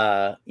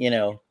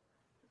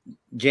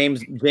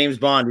 James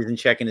Bond isn't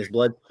checking his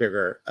blood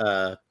sugar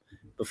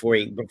before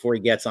he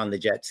gets on the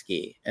jet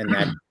ski, and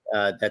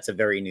that's a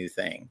very new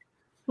thing.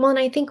 Well, and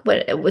I think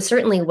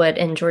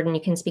and Jordan,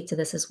 you can speak to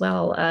this as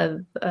well.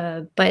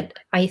 But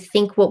I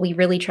think what we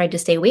really tried to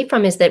stay away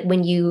from is that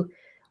when you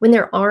when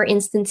there are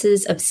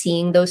instances of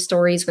seeing those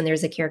stories, when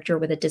there's a character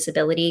with a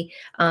disability,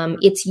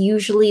 it's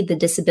usually the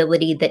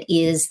disability that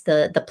is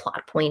the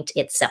plot point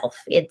itself.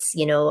 It's,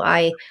 you know,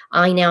 I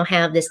now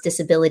have this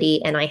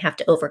disability and I have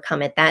to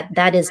overcome it.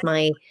 That is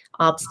my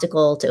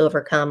obstacle to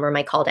overcome, or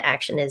my call to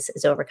action is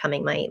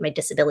overcoming my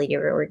disability,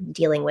 or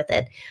dealing with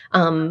it.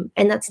 And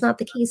that's not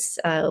the case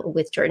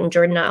with Jordan.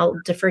 Jordan, I'll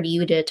defer to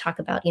you to talk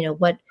about, you know,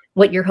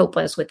 what your hope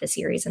was with the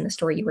series and the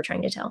story you were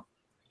trying to tell.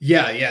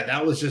 Yeah,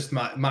 that was just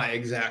my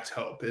exact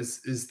hope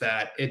is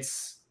that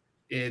it's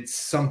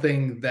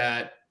something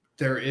that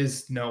there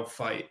is no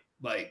fight.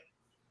 Like,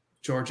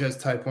 George has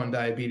type 1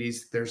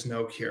 diabetes. There's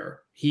no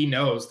cure. He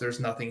knows there's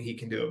nothing he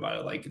can do about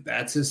it. Like,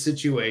 that's his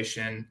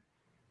situation.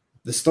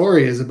 The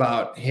story is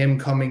about him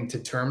coming to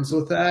terms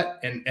with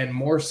that, and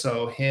more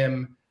so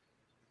him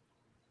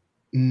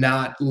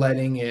not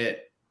letting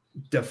it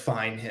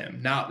define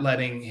him, not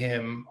letting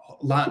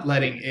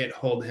it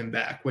hold him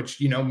back, which,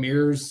 you know,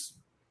 mirrors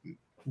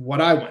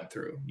what I went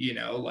through. You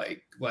know,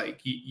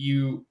 like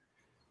you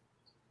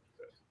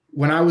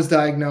when I was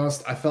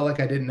diagnosed, I felt like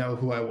I didn't know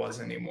who I was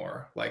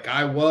anymore. Like,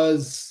 I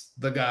was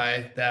the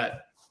guy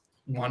that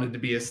wanted to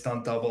be a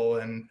stunt double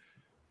and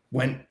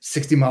went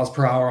 60 miles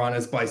per hour on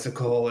his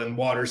bicycle and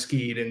water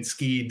skied and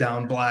skied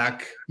down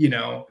black, you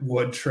know,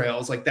 wood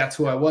trails. Like, that's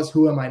who I was.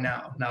 Who am I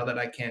now that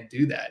I can't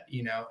do that,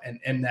 you know?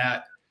 And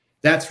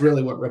that's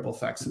really what Ripple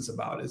Effects is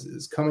about,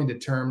 is coming to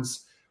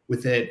terms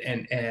with it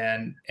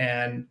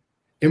and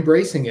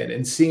embracing it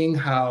and seeing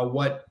how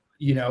what,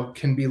 you know,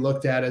 can be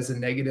looked at as a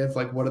negative,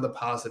 like, what are the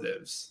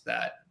positives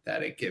that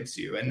it gives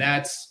you? And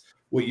that's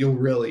what you'll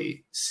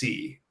really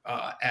see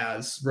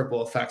as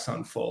Ripple Effects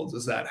unfolds,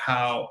 is that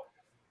how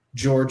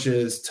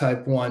George's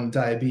type 1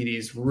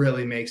 diabetes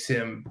really makes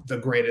him the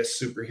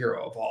greatest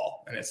superhero of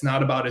all. And it's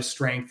not about his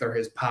strength or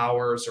his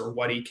powers or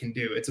what he can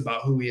do. It's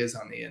about who he is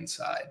on the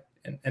inside.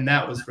 And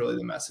that was really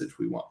the message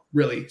we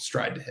really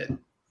strive to hit.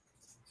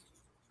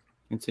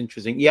 It's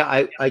interesting.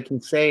 Yeah, I can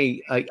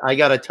say I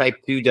got a type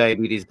 2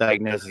 diabetes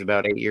diagnosis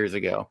about 8 years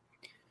ago.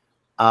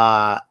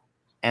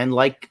 And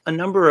like a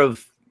number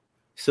of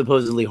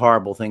supposedly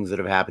horrible things that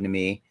have happened to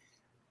me,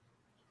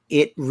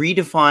 it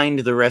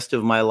redefined the rest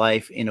of my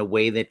life in a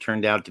way that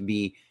turned out to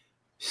be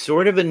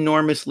sort of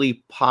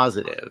enormously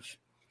positive,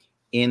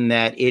 in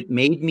that it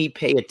made me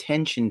pay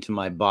attention to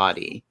my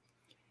body.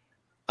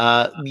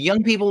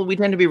 Young people, we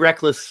tend to be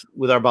reckless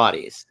with our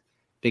bodies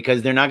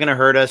because they're not going to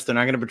hurt us. They're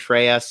not going to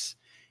betray us.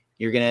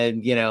 You're going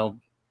to, you know,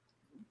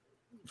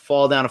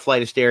 fall down a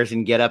flight of stairs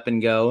and get up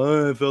and go,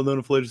 oh, I fell down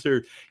a flight of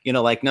stairs. You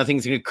know, like,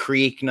 nothing's going to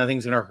creak.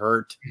 Nothing's going to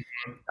hurt.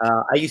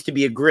 I used to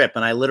be a grip,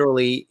 and I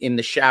literally, in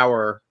the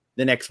shower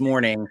the next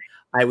morning,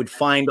 I would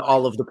find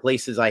all of the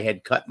places I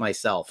had cut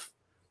myself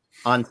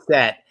on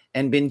set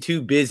and been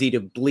too busy to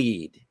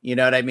bleed. You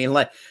know what I mean?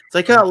 Like, it's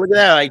like, oh, look at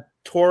that. I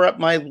tore up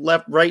my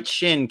right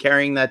shin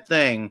carrying that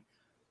thing.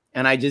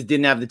 And I just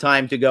didn't have the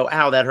time to go,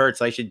 ow, that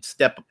hurts. I should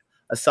step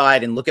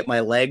aside and look at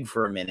my leg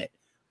for a minute.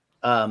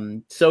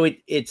 So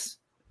it's,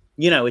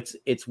 you know,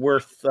 it's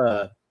worth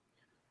the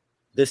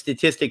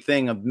statistic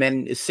thing of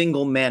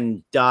single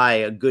men die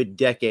a good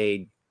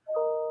decade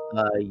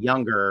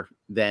younger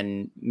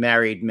than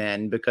married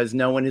men, because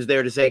no one is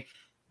there to say,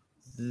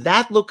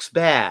 that looks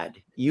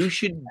bad. You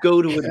should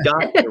go to a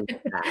doctor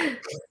with that.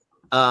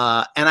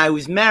 And I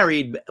was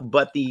married,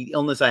 but the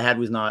illness I had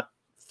was not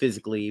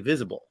physically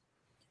visible.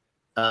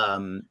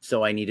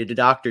 So I needed a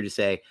doctor to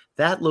say,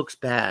 that looks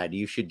bad.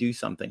 You should do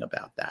something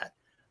about that.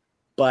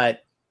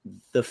 But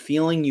the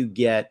feeling you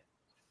get,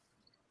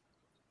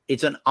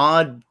 it's an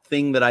odd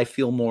thing that I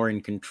feel more in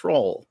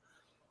control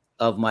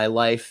of my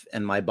life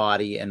and my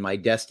body and my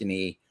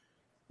destiny,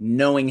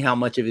 knowing how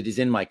much of it is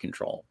in my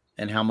control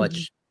and how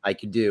much I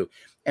could do.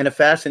 And a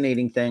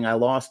fascinating thing, I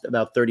lost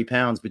about 30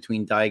 pounds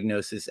between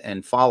diagnosis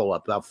and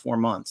follow-up, about 4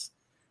 months.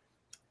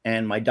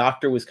 And my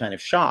doctor was kind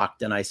of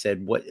shocked. And I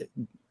said, what?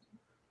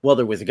 Well,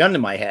 there was a gun to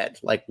my head.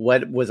 Like,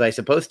 what was I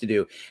supposed to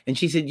do? And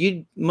she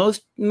said,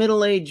 most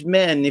middle-aged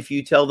men, if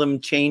you tell them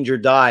change or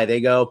die,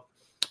 they go,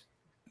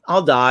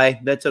 I'll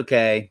die. That's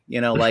okay.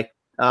 You know, like,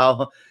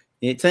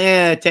 it's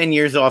 10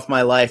 years off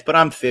my life, but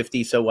I'm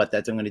 50. So what?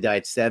 I'm going to die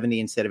at 70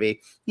 instead of 8.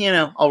 You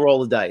know, I'll roll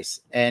the dice.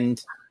 And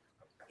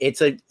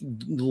it's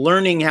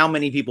learning how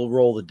many people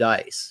roll the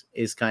dice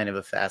is kind of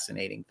a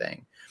fascinating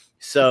thing.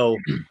 So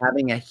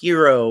having a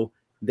hero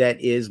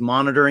that is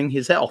monitoring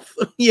his health,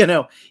 you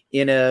know,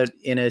 in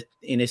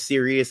a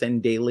serious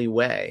and daily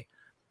way.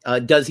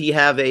 Does he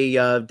have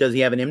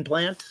an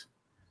implant?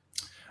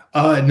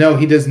 No,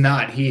 he does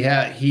not. He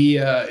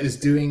is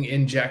doing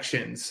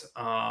injections.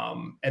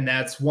 And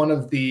that's one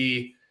of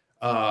the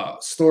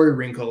story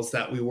wrinkles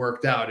that we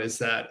worked out, is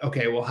that,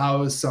 okay, well,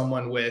 how is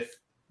someone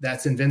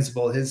that's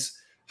invincible?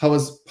 How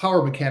his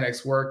power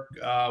mechanics work?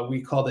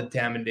 We called it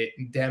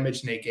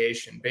damage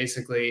negation.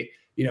 Basically,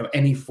 you know,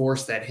 any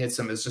force that hits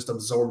him is just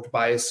absorbed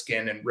by his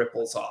skin and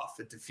ripples off.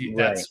 That's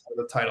where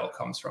the title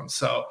comes from.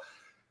 So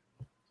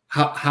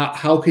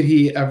how could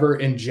he ever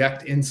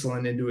inject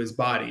insulin into his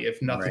body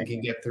if nothing can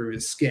get through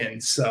his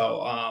skin?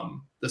 So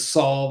the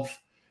solve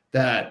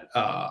that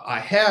I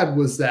had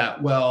was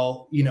that,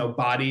 well, you know,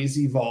 bodies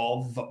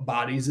evolve,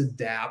 bodies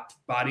adapt,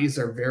 bodies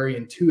are very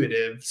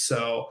intuitive.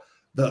 So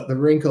the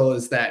wrinkle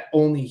is that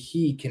only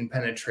he can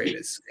penetrate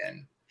his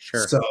skin.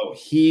 Sure. So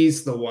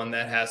he's the one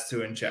that has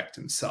to inject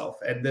himself.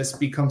 And this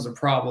becomes a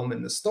problem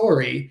in the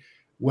story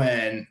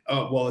when,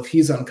 well, if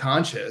he's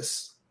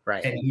unconscious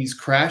right, and he's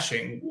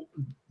crashing,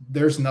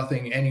 there's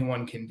nothing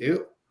anyone can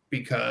do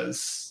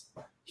because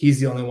he's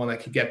the only one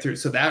that can get through.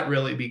 So that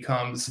really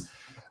becomes,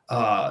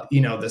 you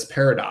know, this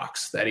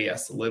paradox that he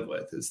has to live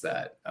with, is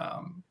that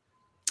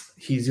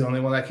he's the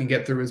only one that can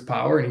get through his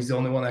power, and he's the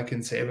only one that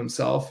can save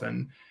himself.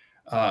 And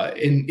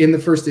in the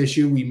first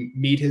issue, we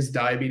meet his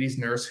diabetes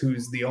nurse,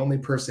 who's the only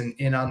person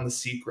in on the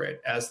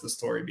secret as the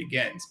story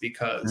begins,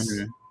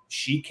 because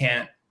she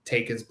can't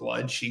take his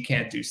blood, she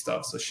can't do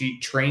stuff, so she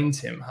trains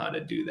him how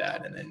to do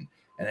that, and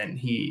then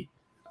he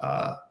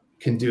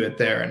can do it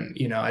there. And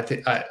you know, I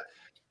think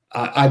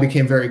I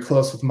became very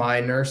close with my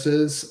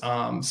nurses,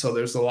 so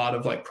there's a lot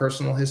of like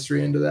personal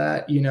history into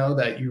that. You know,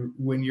 that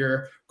when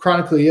you're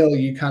chronically ill,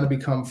 you kind of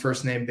become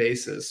first name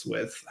basis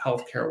with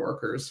healthcare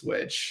workers,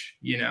 which,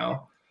 you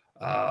know,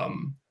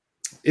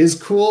 is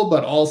cool,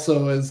 but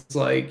also is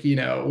like, you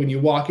know, when you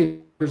walk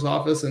in his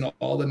office and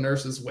all the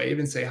nurses wave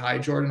and say hi,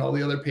 Jordan, all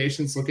the other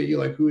patients look at you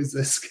like, who is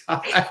this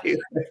guy?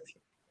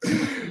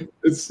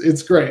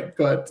 it's great,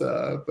 but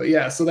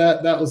yeah, so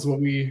that was what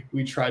we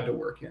tried to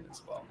work in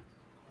as well.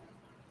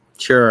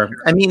 Sure.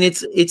 I mean,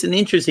 it's an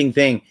interesting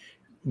thing.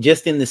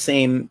 Just in the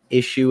same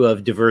issue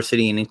of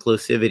diversity and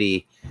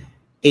inclusivity,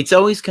 it's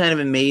always kind of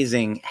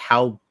amazing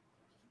how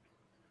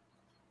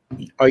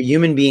our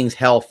human beings'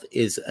 health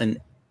is an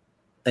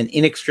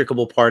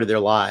inextricable part of their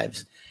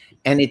lives.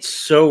 And it's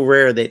so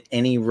rare that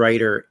any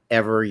writer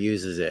ever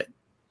uses it.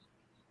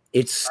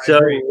 It's so,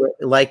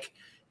 like,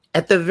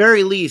 at the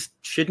very least,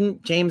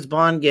 shouldn't James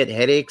Bond get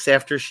headaches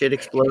after shit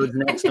explodes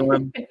next to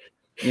him?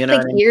 You know,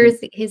 like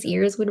his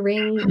ears would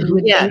ring.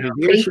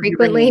 Pretty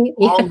frequently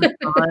all the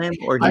time.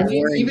 Or I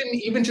mean,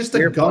 even just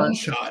a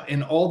gunshot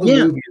in all the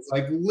movies,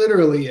 like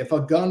literally, if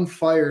a gun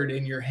fired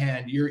in your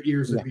hand, your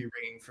ears would be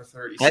ringing for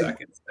 30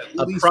 seconds.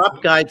 A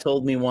prop guy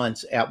told me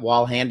once,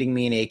 while handing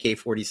me an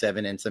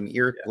AK-47 and some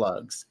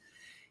earplugs,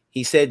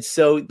 he said,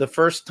 "So the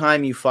first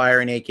time you fire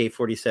an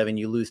AK-47,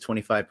 you lose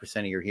 25%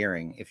 of your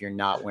hearing if you're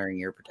not wearing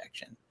ear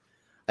protection."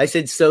 I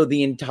said, "So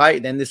then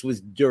this was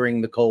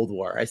during the Cold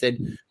War. I said,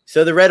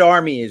 so the Red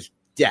Army is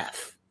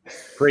deaf,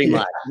 pretty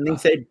much." And he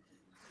said,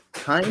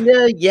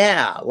 "Kinda,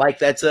 yeah. Like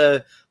it's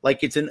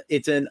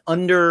an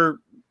under.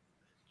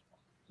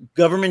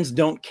 Governments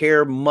don't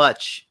care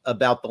much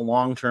about the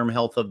long-term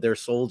health of their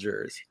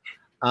soldiers.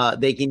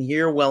 They can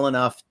hear well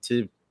enough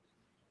to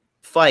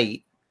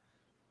fight.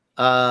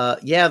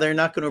 They're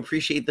not going to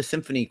appreciate the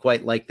symphony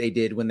quite like they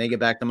did when they get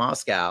back to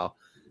Moscow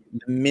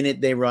the minute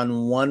they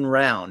run one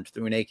round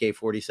through an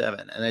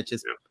AK-47." And that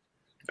just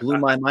blew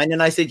my mind.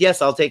 And I said,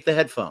 "Yes, I'll take the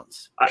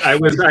headphones." I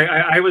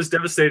was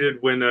devastated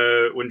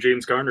when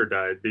James Garner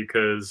died,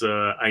 because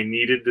I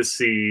needed to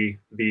see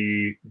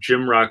the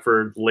Jim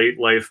Rockford late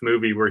life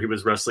movie where he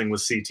was wrestling with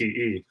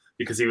CTE,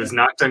 because he was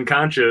knocked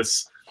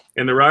unconscious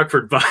in the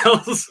Rockford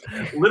Files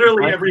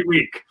literally every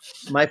week.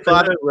 My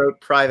father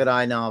wrote private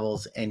eye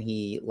novels, and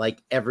he,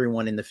 like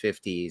everyone in the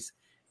 50s,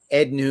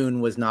 Ed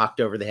Noon was knocked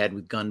over the head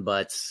with gun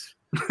butts,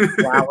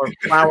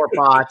 flower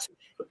pots,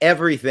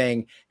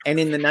 everything. And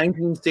in the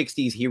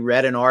 1960s, he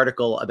read an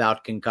article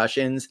about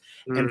concussions.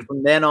 And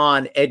from then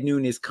on, Ed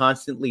Noon is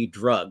constantly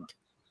drugged.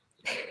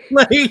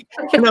 Like, you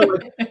know,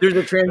 there's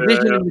a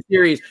transition in the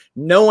series.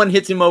 No one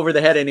hits him over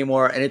the head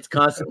anymore. And it's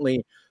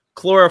constantly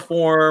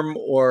chloroform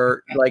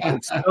or like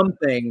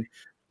something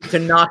to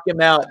knock him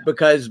out,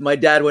 because my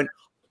dad went,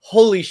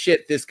 "Holy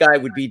shit, this guy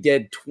would be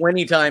dead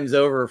 20 times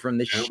over from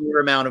the sheer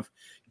amount of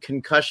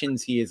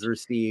concussions he has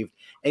received."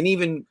 And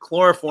even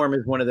chloroform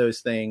is one of those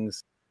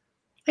things.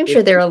 I'm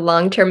sure there are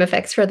long-term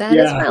effects for that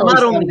as well.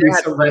 Not only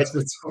that, but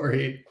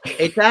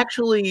it's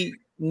actually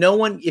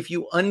if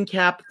you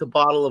uncap the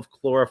bottle of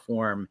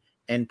chloroform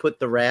and put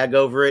the rag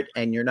over it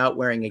and you're not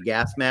wearing a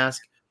gas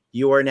mask,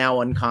 you are now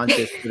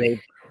unconscious with a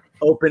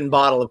open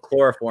bottle of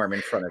chloroform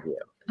in front of you.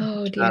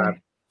 Oh dear.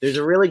 There's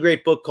a really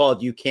great book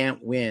called You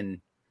Can't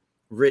Win,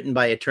 written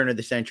by a turn of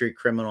the century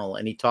criminal.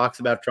 And he talks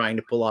about trying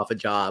to pull off a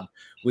job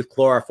with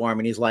chloroform.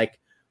 And he's like,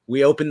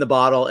 "We opened the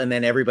bottle and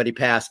then everybody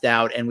passed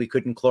out and we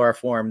couldn't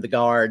chloroform the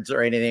guards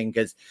or anything."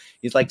 Because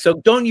he's like,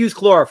 "So don't use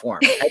chloroform.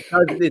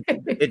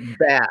 It's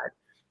bad."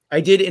 I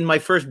did in my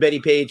first Betty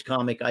Page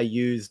comic. I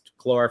used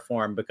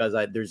chloroform because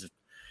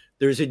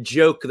there's a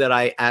joke that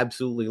I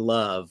absolutely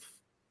love,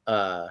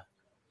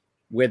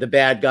 where the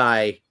bad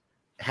guy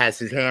has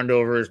his hand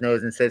over his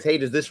nose and says, "Hey,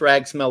 does this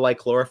rag smell like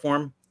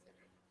chloroform?"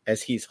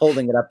 as he's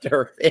holding it up to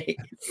her face.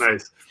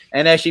 Nice.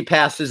 And as she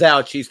passes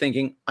out, she's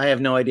thinking, "I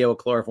have no idea what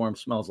chloroform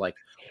smells like."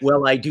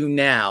 Well, I do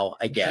now,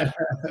 I guess.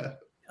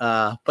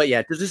 But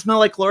yeah, does it smell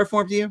like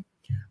chloroform to you?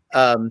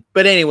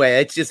 But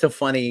anyway, it's just a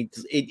funny,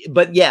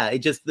 it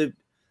just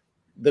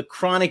the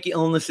chronic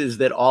illnesses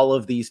that all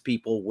of these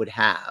people would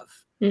have,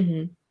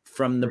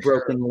 from the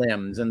broken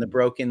limbs and the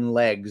broken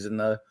legs and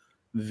the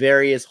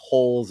various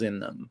holes in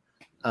them.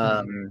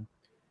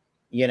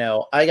 You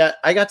know, I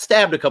got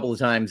stabbed a couple of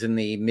times in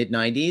the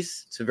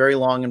mid-90s. It's a very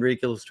long and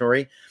ridiculous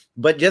story,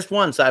 but just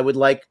once I would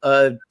like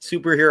a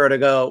superhero to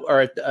go,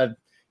 or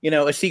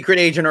a secret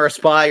agent or a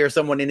spy or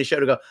someone in the show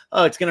to go,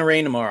 oh, it's going to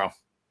rain tomorrow.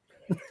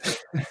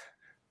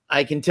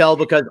 I can tell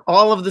because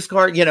all of the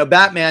scar,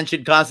 Batman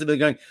should constantly be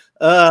going,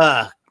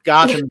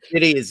 Gotham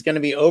City is going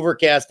to be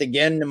overcast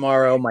again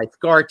tomorrow. My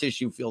scar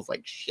tissue feels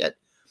like shit.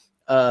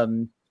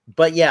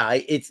 But yeah,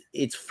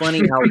 it's funny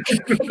how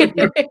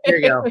here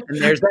you go,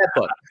 and there's that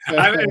book.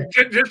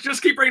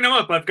 Just keep bringing them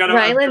up. I've got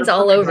Ryland's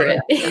all over it.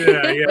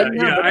 Yeah.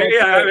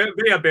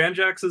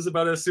 Banjax is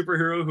about a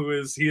superhero who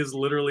is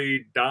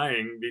literally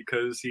dying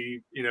because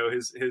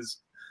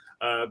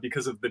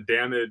because of the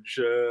damage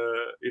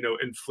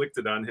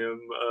inflicted on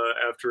him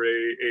after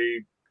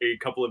a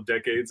couple of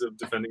decades of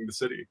defending the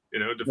city.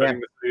 The city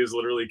is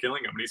literally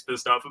killing him, and he's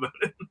pissed off about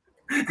it.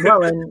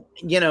 Well,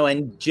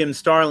 and Jim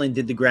Starlin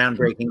did the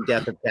groundbreaking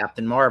Death of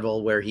Captain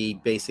Marvel, where he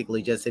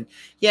basically just said,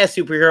 yeah,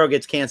 superhero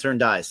gets cancer and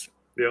dies.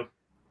 Yeah.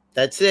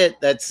 That's it.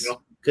 That's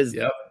because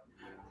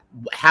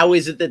how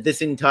is it that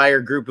this entire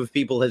group of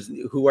people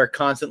who are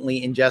constantly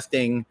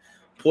ingesting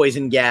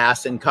poison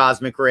gas and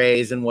cosmic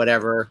rays and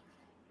whatever,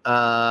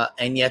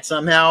 and yet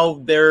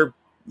somehow they're,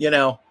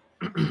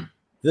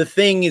 the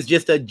Thing is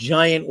just a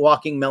giant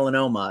walking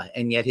melanoma,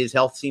 and yet his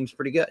health seems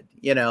pretty good,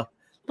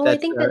 Well,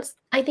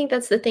 I think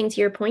that's the thing to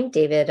your point,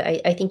 David.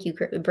 I think you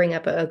bring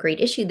up a great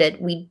issue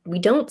that we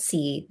don't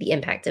see the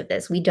impact of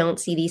this. We don't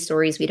see these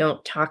stories. We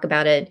don't talk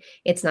about it.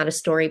 It's not a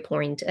story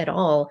point at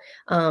all.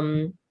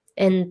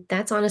 And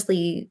that's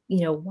honestly,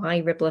 why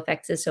ripple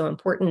effects is so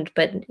important.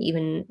 But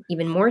even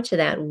more to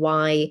that,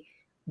 why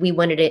we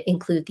wanted to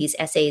include these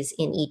essays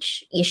in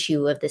each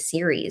issue of the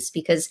series,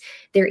 because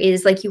there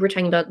is, like you were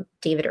talking about,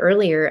 David,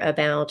 earlier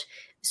about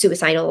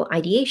suicidal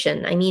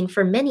ideation. I mean,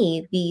 for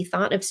many, the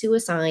thought of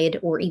suicide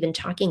or even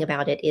talking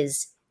about it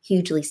is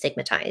hugely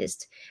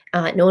stigmatized.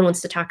 No one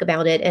wants to talk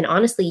about it. And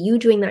honestly, you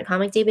doing that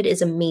comic, David,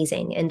 is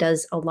amazing and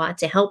does a lot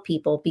to help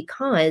people,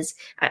 because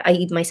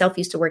I myself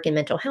used to work in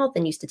mental health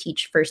and used to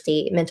teach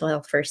mental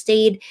health first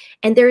aid.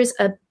 And there's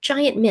a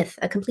giant myth,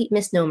 a complete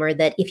misnomer,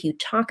 that if you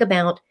talk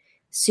about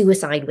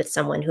suicide with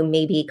someone who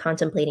may be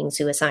contemplating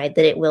suicide,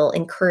 that it will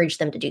encourage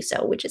them to do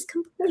so, which is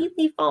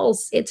completely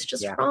false. It's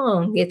just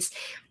wrong.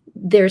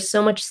 There's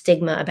so much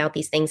stigma about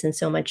these things and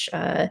so much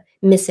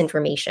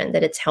misinformation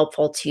that it's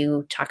helpful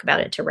to talk about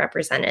it, to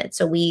represent it.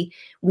 So we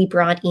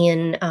brought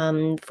in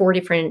 4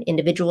 different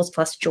individuals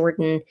plus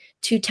Jordan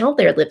to tell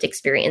their lived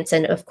experience,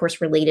 and of course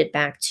related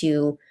back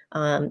to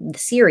the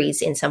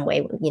series in some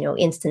way,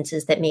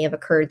 instances that may have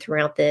occurred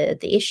throughout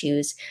the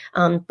issues.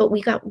 But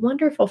we got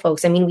wonderful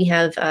folks. I mean, we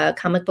have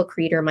comic book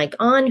creator Mike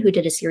On, who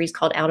did a series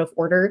called Out of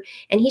Order,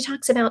 and he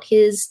talks about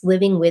his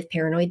living with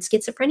paranoid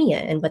schizophrenia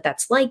and what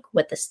that's like,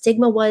 what the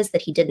stigma was,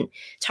 that he didn't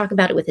talk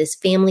about it with his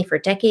family for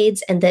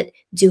decades, and that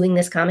doing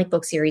this comic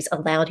book series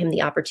allowed him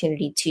the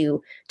opportunity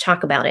to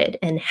talk about it,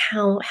 and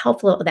how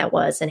helpful that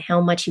was, and how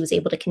much he was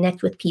able to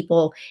connect with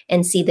people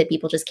and see that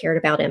people just cared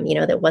about him,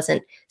 that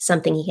wasn't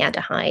something he had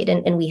to hide.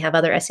 And we have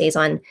other essays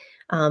on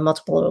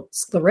multiple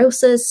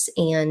sclerosis,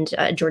 and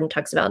Jordan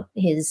talks about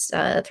his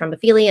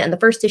thrombophilia. And the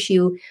first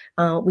issue,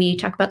 we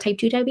talk about type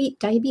 2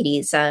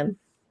 diabetes.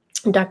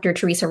 Dr.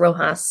 Teresa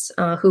Rojas,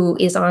 who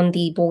is on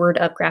the board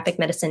of Graphic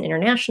Medicine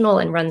International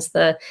and runs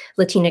the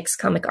Latinx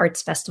Comic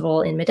Arts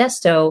Festival in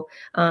Modesto,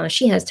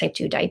 she has type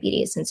 2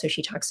 diabetes. And so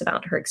she talks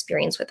about her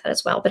experience with that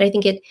as well. But I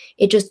think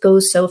it just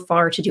goes so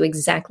far to do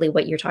exactly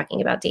what you're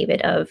talking about,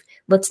 David, of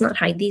let's not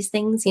hide these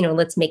things,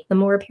 let's make them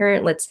more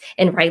apparent.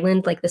 And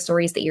Ryland, like the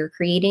stories that you're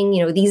creating,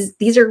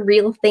 these are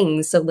real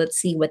things. So let's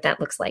see what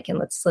that looks like. And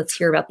let's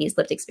hear about these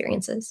lived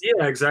experiences.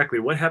 Yeah, exactly.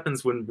 What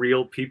happens when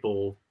real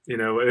people,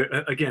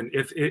 again,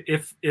 if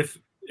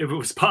it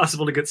was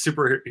possible to get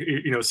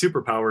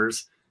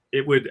superpowers,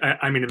 it would.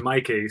 I mean, in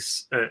my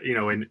case,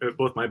 in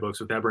both my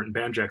books with Aberrant and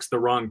Banjax, the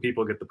wrong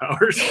people get the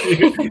powers.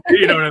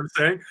 You know what I'm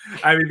saying?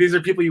 I mean, these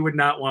are people you would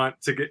not want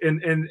to get.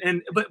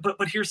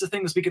 But here's the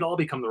thing: is we could all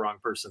become the wrong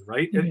person,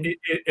 right? Mm-hmm.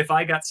 If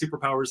I got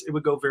superpowers, it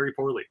would go very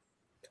poorly.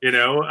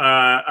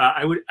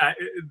 I would.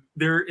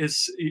 There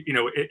is,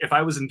 if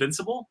I was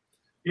invincible.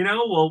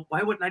 Well,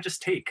 why wouldn't I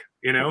just take?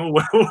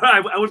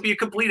 I would be a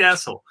complete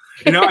asshole.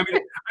 I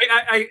mean,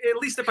 I at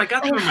least if I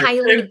got them. I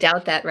highly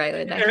doubt that,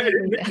 Ryland.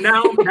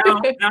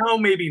 Now,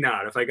 maybe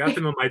not. If I got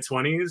them in my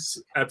 20s,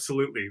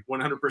 absolutely,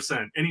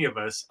 100%, any of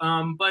us.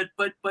 But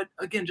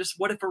again, just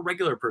what if a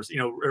regular person?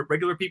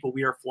 Regular people,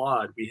 we are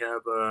flawed. We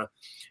have,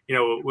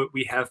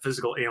 we have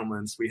physical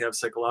ailments, we have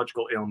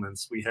psychological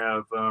ailments, we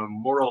have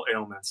moral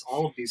ailments.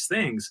 All of these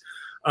things.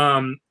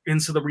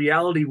 And so the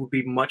reality would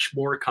be much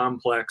more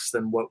complex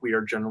than what we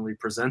are generally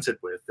presented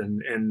with.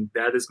 And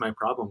that is my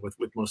problem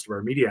with most of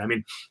our media. I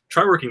mean,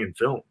 try working in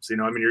films, I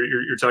mean,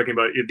 you're talking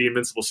about the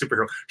invincible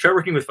superhero. Try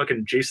working with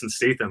fucking Jason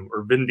Statham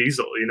or Vin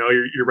Diesel,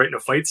 you're writing a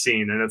fight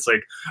scene and it's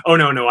like, oh,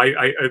 no,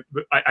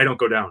 I don't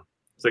go down.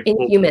 It's like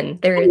inhuman.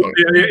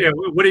 Yeah.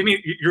 What do you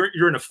mean?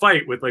 You're in a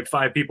fight with like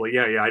 5 people.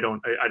 Yeah. I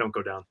don't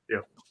go down.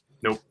 Yeah.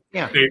 Nope.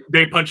 Yeah,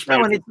 they punch me.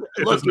 No, and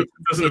Doesn't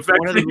it's affect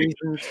one of the me.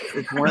 reasons.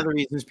 It's one of the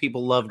reasons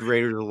people loved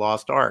Raiders of the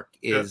Lost Ark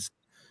is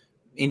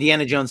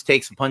Indiana Jones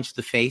takes a punch to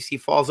the face, he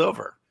falls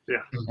over.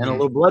 Yeah. And a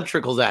little blood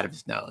trickles out of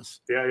his nose.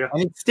 Yeah.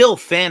 And it's still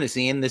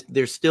fantasy, and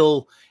there's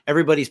still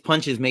everybody's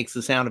punches makes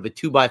the sound of a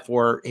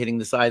 2x4 hitting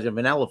the size of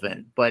an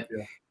elephant, but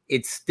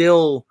it's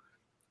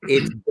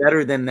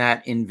better than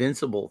that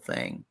invincible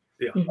thing.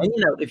 Yeah.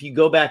 And if you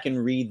go back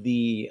and read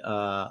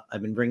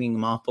I've been bringing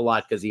him up a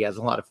lot because he has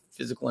a lot of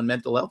physical and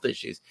mental health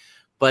issues.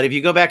 But if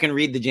you go back and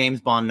read the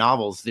James Bond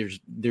novels,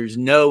 there's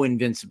no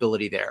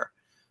invincibility there.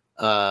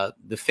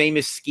 The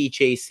famous ski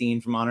chase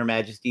scene from On Her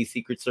Majesty's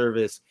Secret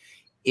Service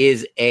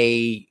is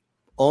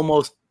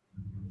almost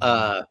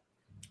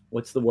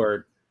what's the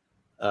word?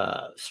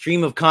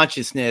 Stream of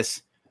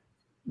consciousness.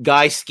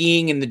 Guy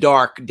skiing in the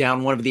dark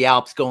down one of the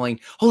Alps going,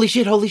 holy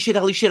shit, I'm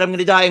going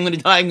to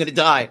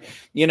die.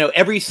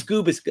 Every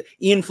scuba,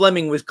 Ian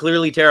Fleming was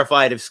clearly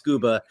terrified of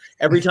scuba.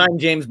 Every time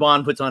James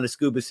Bond puts on a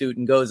scuba suit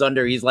and goes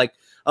under, he's like,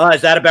 is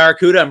that a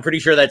barracuda? I'm pretty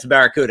sure that's a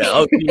barracuda.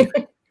 Oh,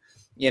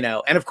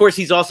 and of course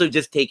he's also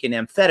just taken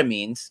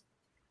amphetamines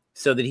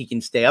so that he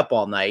can stay up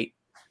all night.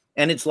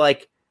 And it's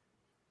like,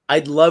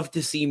 I'd love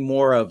to see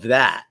more of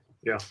that.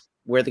 Yeah.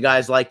 Where the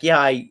guy's like,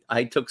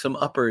 I took some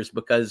uppers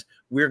because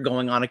we're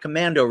going on a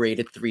commando raid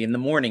at 3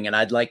 a.m. and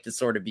I'd like to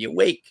sort of be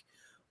awake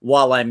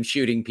while I'm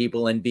shooting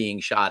people and being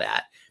shot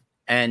at.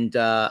 And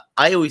I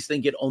always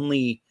think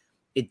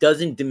it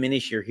doesn't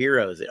diminish your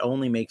heroes. It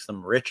only makes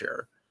them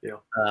richer.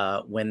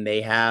 Yeah. When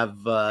they have,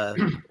 I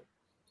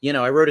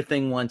wrote a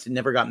thing once, it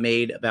never got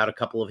made, about a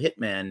couple of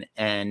hitmen.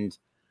 And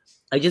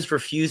I just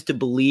refused to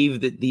believe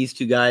that these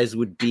two guys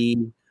would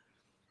be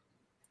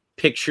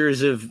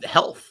pictures of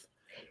health.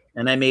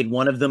 And I made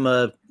one of them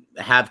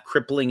have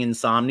crippling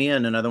insomnia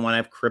and another one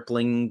have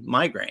crippling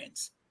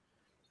migraines,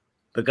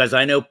 because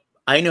I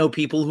know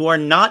people who are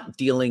not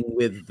dealing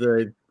with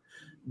the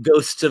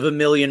ghosts of a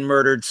million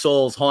murdered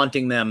souls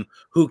haunting them,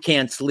 who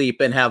can't sleep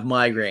and have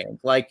migraines.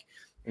 Like,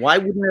 why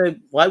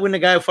wouldn't a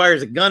guy who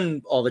fires a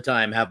gun all the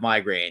time have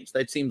migraines?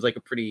 That seems like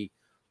a pretty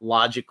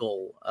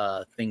logical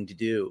thing to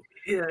do.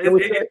 Yeah,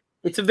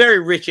 it's a very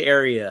rich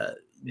area,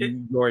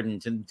 Jordan,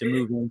 to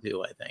move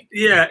into, I think.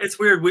 Yeah, it's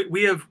weird.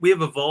 We have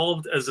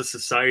evolved as a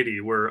society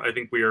where I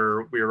think we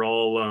are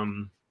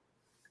all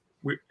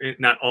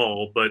not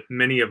all, but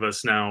many of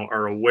us now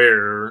are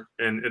aware,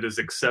 and it is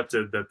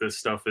accepted that this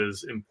stuff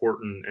is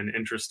important and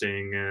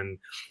interesting,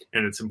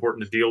 and it's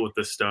important to deal with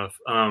this stuff.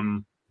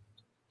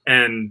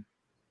 And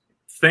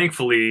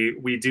thankfully,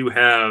 we do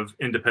have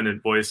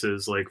independent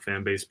voices like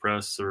Fan-Based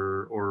Press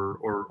or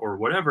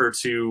whatever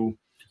to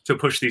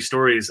push these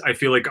stories. I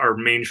feel like our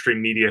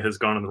mainstream media has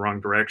gone in the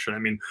wrong direction. I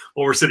mean,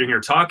 while we're sitting here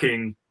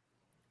talking,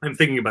 I'm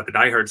thinking about the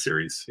Die Hard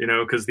series,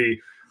 because the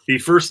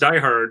first Die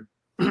Hard,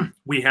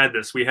 we had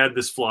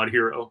this flawed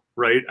hero,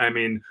 right? I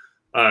mean,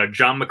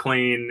 John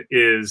McClane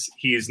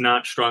he's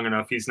not strong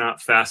enough. He's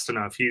not fast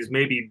enough. He's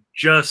maybe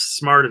just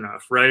smart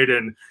enough, right?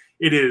 And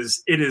it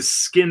is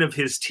skin of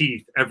his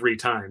teeth every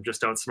time,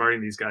 just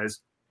outsmarting these guys.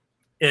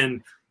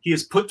 And he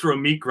is put through a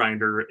meat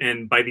grinder.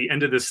 And by the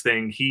end of this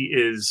thing,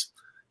 he's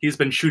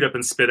been chewed up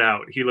and spit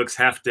out. He looks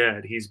half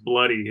dead. He's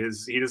bloody.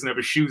 He doesn't have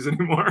his shoes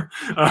anymore.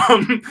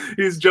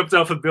 He's jumped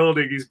off a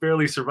building. He's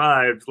barely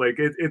survived. Like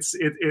it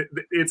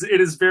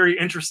is very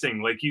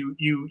interesting. Like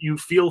you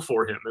feel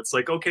for him. It's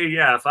like, okay,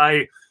 yeah, if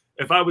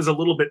I was a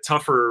little bit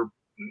tougher,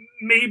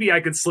 maybe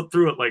I could slip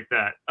through it like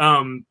that.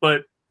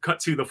 But cut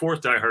to the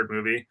fourth Die Hard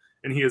movie,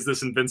 and he is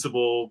this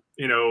invincible,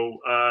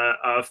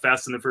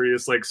 Fast and the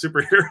Furious like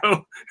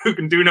superhero who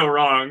can do no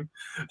wrong.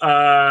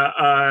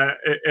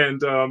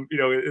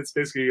 It's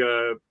basically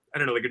I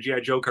don't know, like a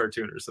G.I. Joe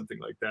cartoon or something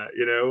like that.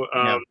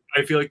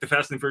 I feel like the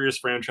Fast and the Furious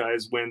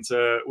franchise went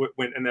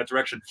in that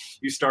direction.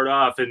 You start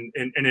off and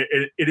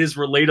it is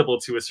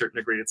relatable to a certain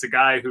degree. It's a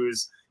guy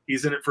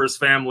he's in it for his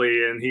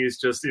family, and he's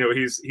just,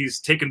 he's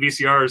taking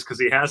VCRs because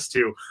he has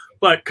to.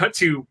 But cut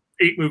to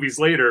 8 movies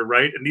later,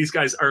 right? And these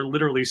guys are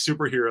literally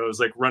superheroes,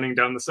 like running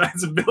down the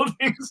sides of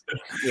buildings.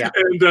 Yeah.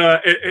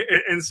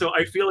 And so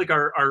I feel like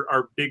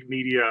our big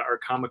media, our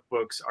comic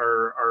books,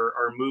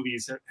 our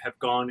movies have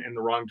gone in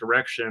the wrong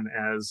direction,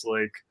 as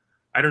like,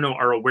 I don't know,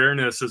 our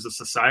awareness as a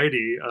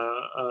society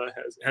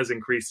has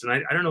increased, and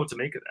I don't know what to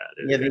make of that.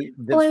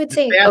 I would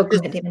say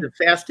the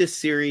fastest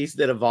series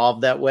that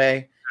evolved that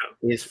way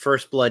is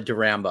First Blood to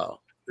Rambo.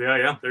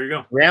 Yeah, there you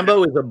go.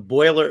 Rambo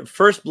is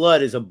First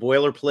Blood is a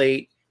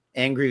boilerplate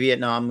angry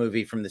Vietnam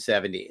movie from the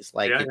 70s.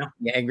 Like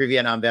angry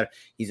Vietnam veteran.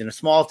 He's in a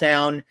small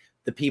town.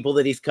 The people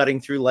that he's cutting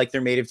through like they're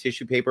made of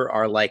tissue paper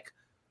are like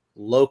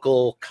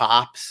local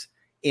cops.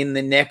 In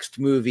the next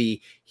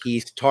movie,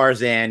 he's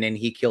Tarzan and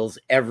he kills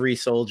every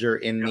soldier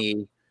in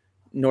the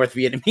North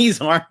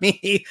Vietnamese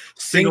army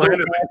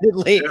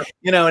single-handedly.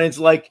 And it's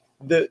like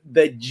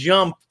the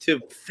jump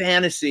to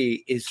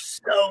fantasy is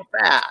so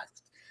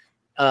fast.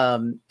 I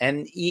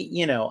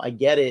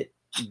get it.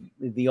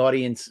 The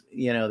audience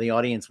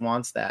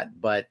wants that,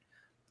 but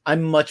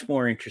I'm much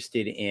more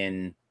interested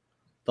in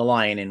The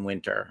Lion in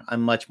Winter.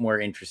 I'm much more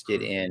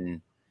interested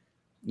in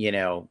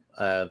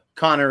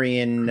Connery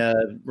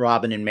and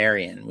Robin and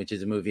Marion, which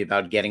is a movie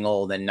about getting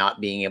old and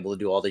not being able to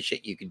do all the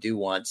shit you could do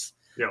once.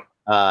 Yeah.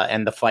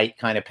 And the fight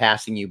kind of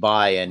passing you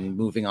by and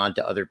moving on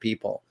to other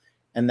people.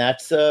 And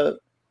that's a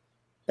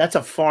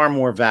far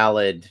more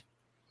valid.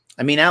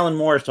 I mean, Alan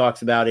Moore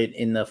talks about it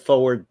in the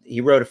forward.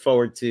 He wrote a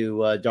forward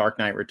to Dark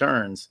Knight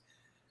Returns,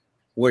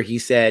 where he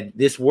said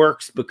this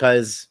works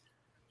because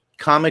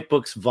comic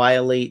books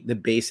violate the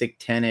basic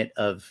tenet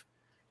of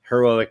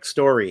heroic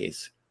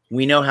stories.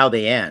 We know how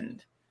they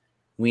end.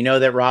 We know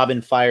that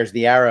Robin fires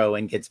the arrow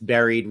and gets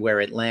buried where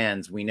it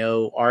lands. We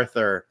know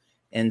Arthur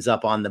ends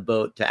up on the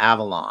boat to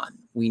Avalon.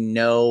 We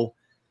know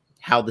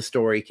how the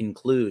story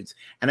concludes.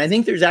 And I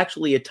think there's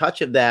actually a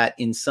touch of that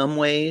in some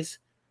ways.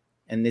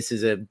 And this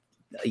is a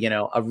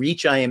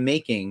reach I am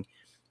making.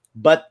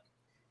 But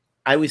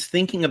I was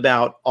thinking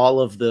about all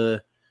of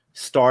the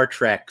Star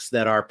Treks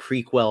that are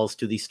prequels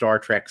to the Star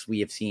Treks we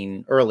have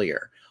seen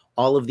earlier.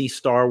 All of these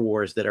Star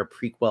Wars that are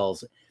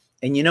prequels.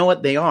 And you know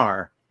what they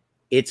are?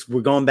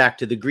 We're going back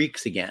to the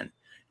Greeks again.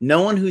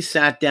 No one who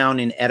sat down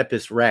in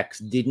Oedipus Rex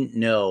didn't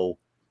know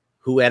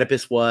who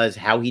Oedipus was,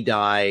 how he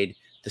died,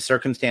 the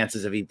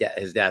circumstances of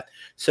his death.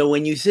 So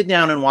when you sit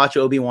down and watch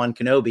Obi-Wan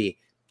Kenobi,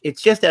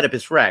 it's just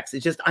Oedipus Rex.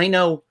 It's just, I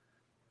know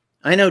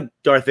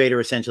Darth Vader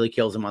essentially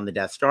kills him on the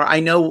Death Star.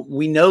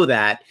 We know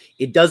that.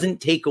 It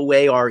doesn't take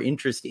away our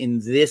interest in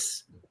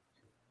this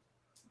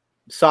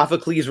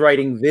Sophocles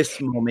writing this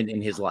moment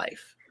in his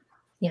life.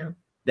 Yeah.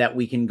 That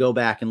we can go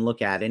back and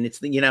look at. And it's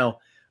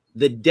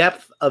the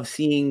depth of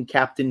seeing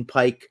Captain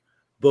Pike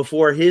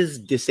before his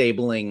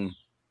disabling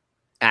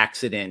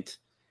accident.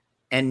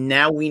 And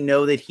now we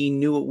know that he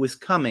knew it was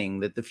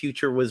coming, that the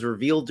future was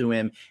revealed to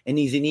him. And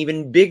he's an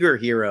even bigger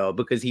hero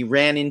because he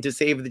ran in to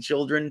save the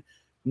children,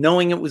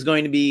 knowing it was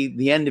going to be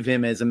the end of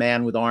him as a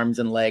man with arms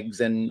and legs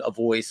and a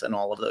voice and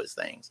all of those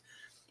things.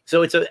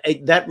 So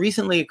that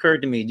recently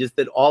occurred to me, just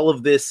that all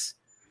of this,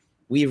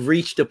 we've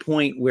reached a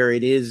point where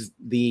it is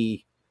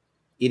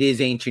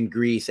ancient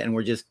Greece, and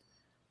we're just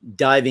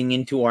diving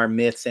into our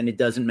myths, and it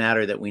doesn't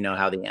matter that we know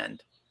how they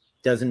end.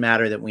 It doesn't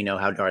matter that we know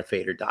how Darth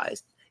Vader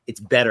dies. It's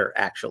better,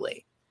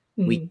 actually.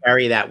 Mm-hmm. We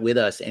carry that with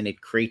us, and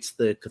it creates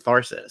the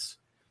catharsis.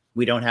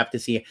 We don't have to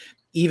see it.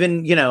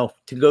 Even,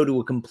 to go to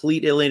a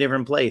completely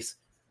different place.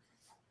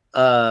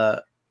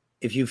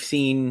 If you've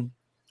seen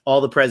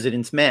All the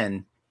President's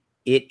Men,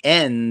 it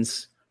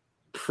ends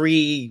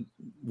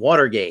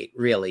pre-Watergate,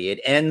 really. It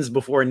ends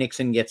before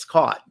Nixon gets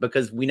caught,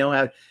 because we know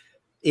how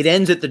it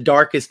ends at the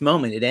darkest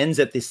moment. It ends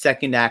at the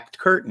second act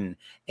curtain,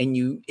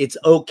 and it's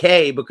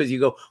okay because you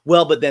go,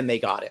 well, but then they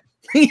got him.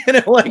 You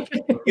can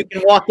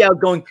walk out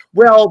going,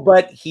 well,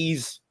 but he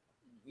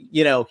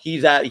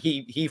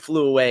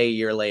flew away a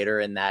year later,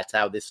 and that's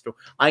how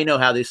I know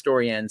how this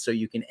story ends. So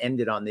you can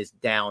end it on this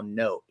down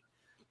note,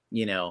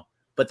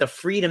 but the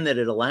freedom that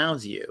it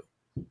allows you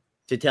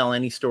to tell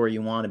any story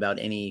you want about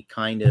any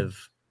kind of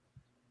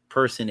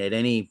person at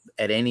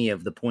any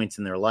of the points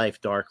in their life,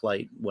 dark,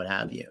 light, what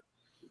have you.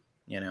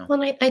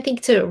 Well, I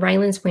think to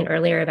Ryland's point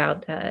earlier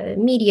about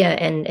media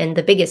and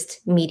the biggest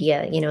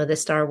media, the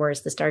Star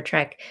Wars, the Star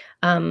Trek.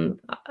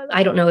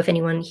 I don't know if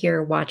anyone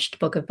here watched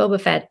Book of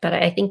Boba Fett, but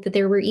I think that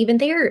there were even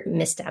there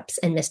missteps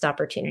and missed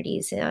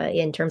opportunities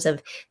in terms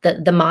of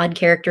the mod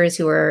characters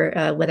who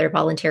are whether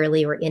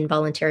voluntarily or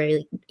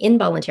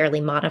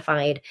involuntarily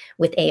modified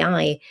with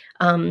AI.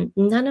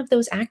 None of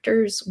those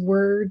actors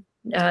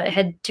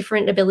had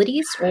different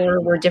abilities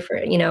or were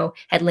different,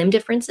 had limb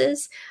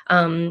differences.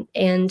 And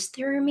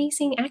there are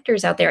amazing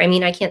actors out there. I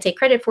mean, I can't take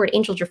credit for it.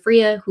 Angel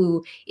Jafria,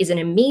 who is an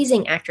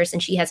amazing actress,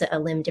 and she has a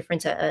limb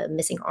difference, a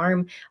missing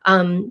arm,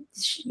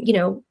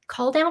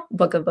 called out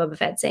Book of Boba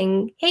Fett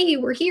saying, hey,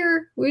 we're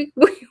here. We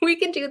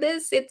can do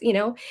this. It's,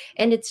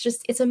 and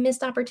it's a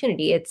missed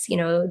opportunity. It's,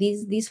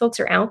 these folks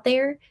are out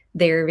there.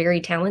 They're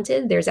very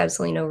talented. There's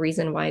absolutely no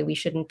reason why we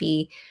shouldn't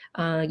be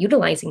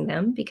utilizing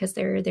them, because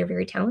they're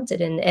very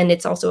talented, and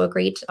it's also a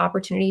great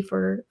opportunity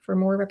for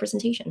more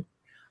representation.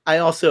 I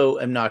also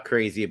am not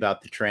crazy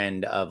about the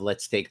trend of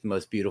let's take the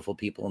most beautiful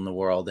people in the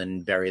world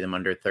and bury them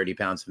under 30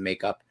 pounds of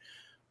makeup.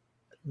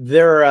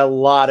 There are a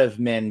lot of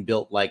men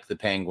built like the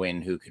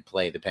Penguin who could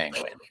play the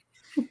Penguin.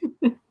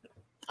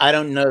 I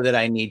don't know that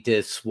I need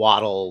to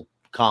swaddle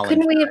Colin.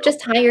 Couldn't we have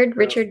just hired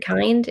Richard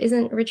Kind?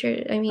 Isn't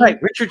Richard? I mean,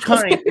 right, Richard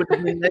Kind.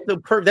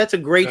 That's a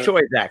great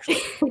choice, actually.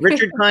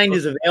 Richard Kind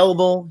is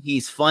available.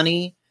 He's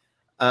funny.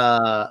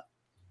 There's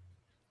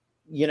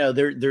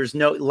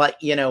no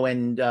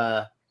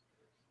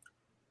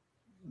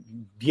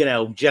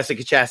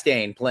Jessica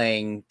Chastain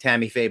playing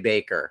Tammy Faye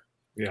Baker.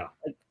 Yeah.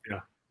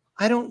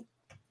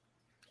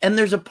 And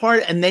there's a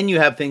part, and then you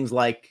have things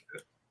like,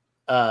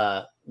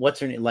 what's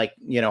her name? Like,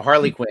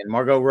 Harley Quinn,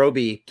 Margot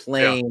Robbie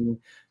playing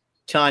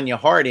Tanya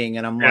Harding.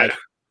 And I'm like,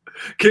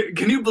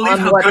 Can you believe On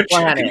how what good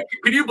planet?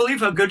 can you believe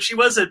how good she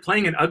was at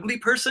playing an ugly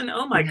person?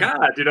 Oh my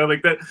God, you know,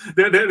 like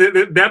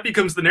that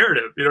becomes the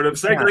narrative. You know what I'm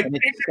saying? Yeah, like, and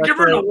it's give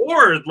her such an a-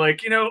 award.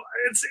 Like, you know,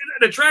 it's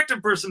an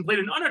attractive person played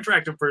an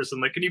unattractive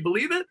person. Like, can you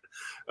believe it?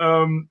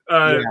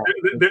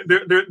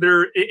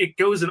 It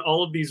goes in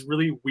all of these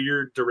really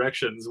weird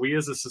directions. We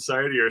as a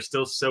society are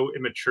still so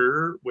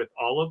immature with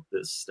all of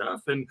this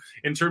stuff, and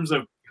in terms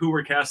of who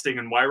we're casting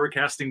and why we're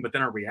casting, but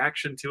then our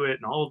reaction to it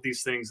and all of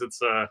these things. It's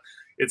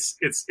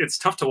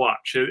tough to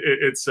watch.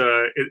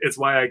 It's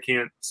why I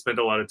can't spend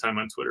a lot of time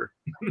on Twitter.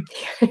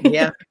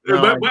 Yeah,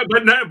 no,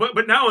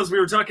 but now, as we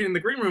were talking in the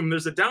green room,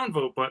 there's a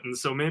downvote button.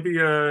 So maybe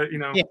you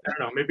know, yeah. I don't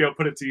know. Maybe I'll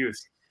put it to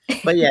use.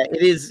 But yeah,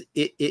 it is.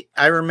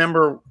 I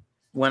remember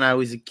when I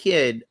was a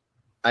kid,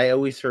 I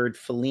always heard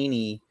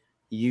Fellini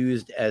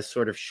used as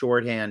sort of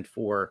shorthand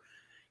for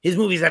his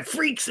movies have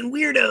freaks and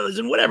weirdos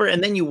and whatever.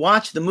 And then you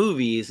watch the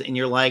movies and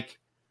you're like,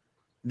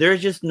 they're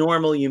just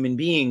normal human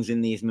beings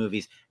in these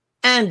movies.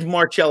 And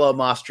Marcello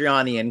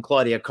Mastroianni and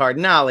Claudia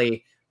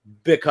Cardinale,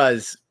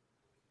 because,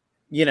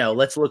 you know,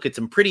 let's look at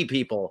some pretty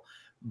people.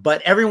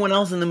 But everyone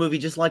else in the movie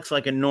just looks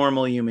like a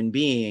normal human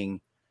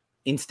being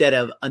instead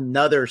of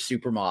another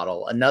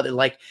supermodel. Another,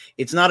 like,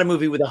 it's not a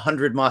movie with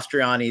 100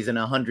 Mastroiannis and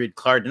 100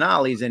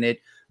 Cardinales in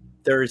it.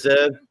 There's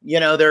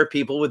there are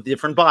people with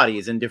different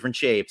bodies and different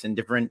shapes and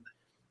different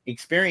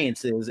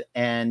experiences.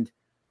 And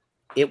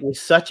it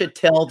was such a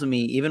tell to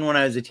me, even when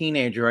I was a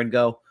teenager, I'd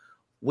go,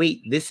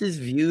 wait, this is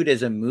viewed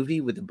as a movie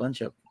with a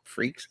bunch of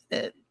freaks in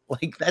it?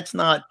 Like, that's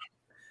not,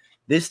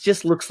 this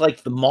just looks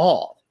like the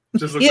mall.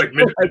 Just looks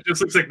it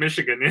just looks like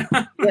Michigan.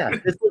 Yeah. Yeah.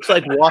 This looks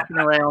like walking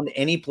around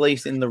any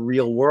place in the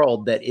real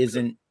world that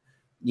isn't,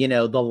 you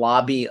know, the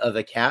lobby of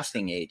a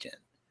casting agent.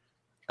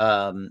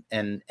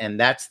 And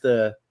that's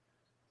the,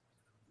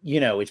 you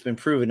know, it's been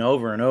proven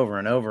over and over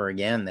and over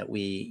again that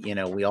we, you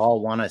know, we all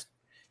want to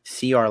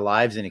see our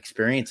lives and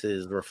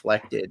experiences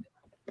reflected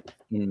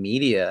in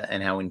media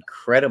and how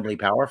incredibly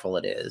powerful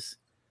it is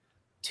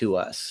to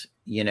us.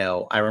 You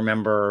know, I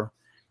remember,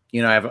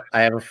 you know,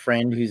 I have a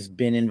friend who's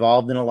been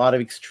involved in a lot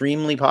of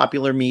extremely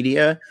popular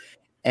media,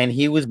 and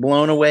he was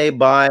blown away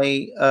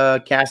by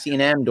Cassian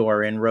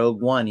Andor in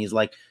Rogue One. He's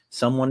like,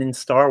 someone in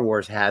Star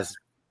Wars has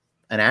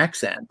an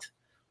accent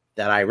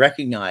that I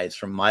recognize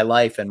from my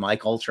life and my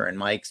culture and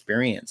my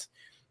experience,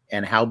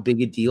 and how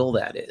big a deal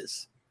that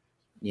is,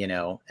 you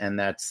know. And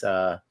that's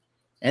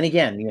and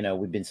again, you know,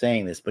 we've been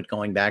saying this, but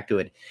going back to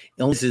it,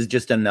 illness is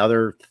just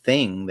another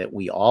thing that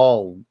we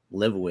all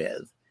live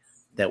with,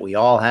 that we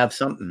all have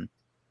something,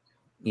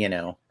 you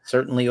know,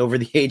 certainly over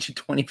the age of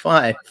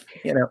 25,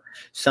 you know,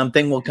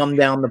 something will come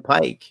down the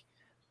pike.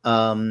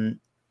 And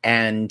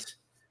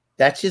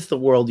that's just the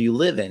world you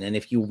live in. And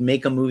if you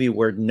make a movie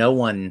where no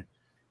one's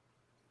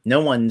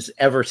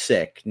ever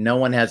sick, no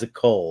one has a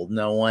cold,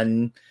 no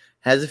one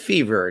has a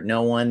fever,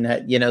 no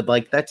one, you know,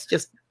 like, that's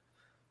just,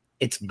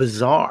 it's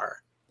bizarre.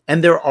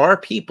 And there are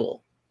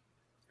people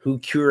who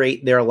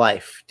curate their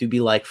life to be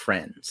like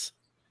Friends.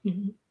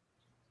 Mm-hmm.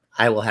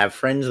 I will have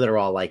friends that are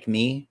all like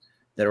me,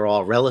 that are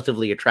all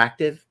relatively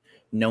attractive.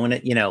 No one,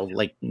 you know,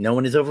 like, no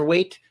one is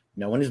overweight.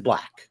 No one is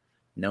black.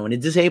 No one is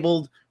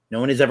disabled.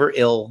 No one is ever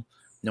ill.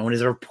 No one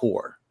is ever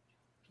poor,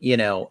 you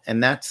know.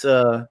 And that's,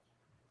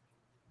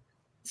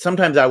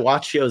 sometimes I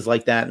watch shows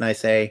like that and I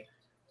say,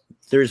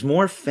 there's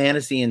more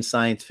fantasy and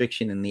science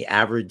fiction in the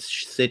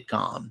average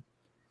sitcom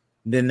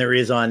than there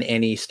is on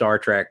any Star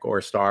Trek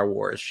or Star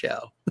Wars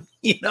show.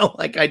 You know,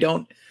 like, I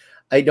don't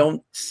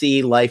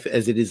see life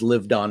as it is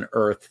lived on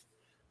Earth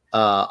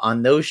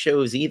on those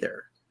shows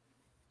either,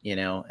 you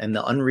know. And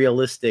the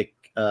unrealistic,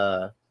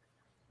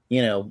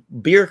 you know,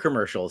 beer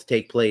commercials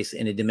take place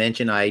in a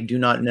dimension I do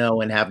not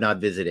know and have not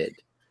visited,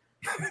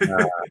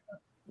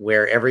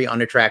 where every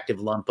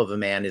unattractive lump of a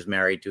man is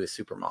married to a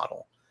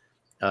supermodel.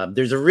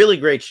 There's a really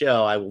great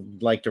show I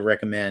would like to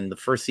recommend. The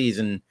first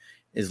season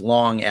is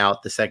long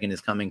out. The second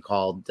is coming,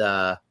 called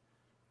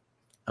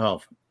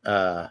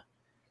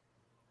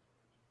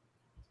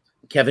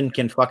Kevin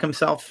Can Fuck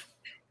Himself.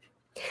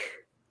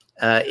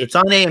 It's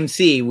on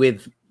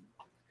AMC.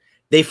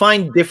 They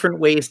find different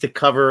ways to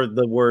cover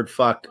the word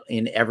fuck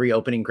in every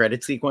opening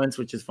credit sequence,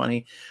 which is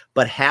funny.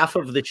 But half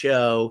of the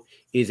show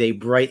is a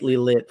brightly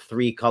lit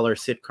 3-color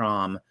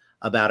sitcom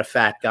about a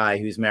fat guy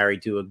who's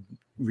married to a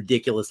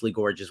ridiculously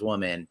gorgeous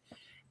woman.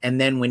 And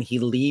then when he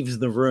leaves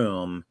the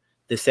room,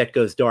 the set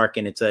goes dark,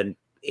 and it's an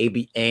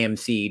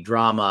AMC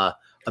drama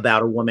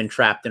about a woman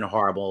trapped in a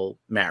horrible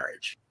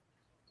marriage.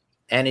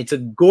 And it's a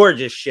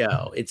gorgeous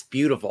show. It's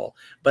beautiful,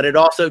 but it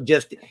also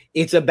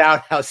it's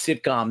about how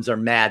sitcoms are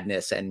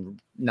madness and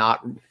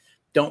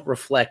don't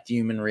reflect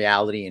human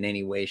reality in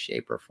any way,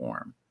 shape, or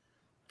form.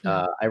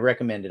 I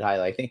recommend it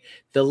highly. I think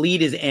the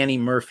lead is Annie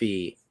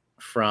Murphy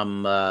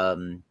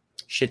from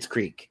Schitt's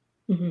Creek.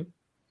 Mm-hmm.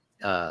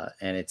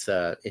 And it's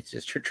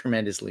just a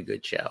tremendously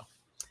good show.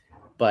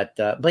 But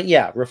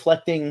yeah,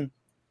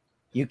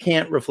 you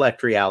can't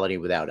reflect reality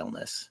without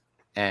illness.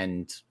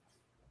 And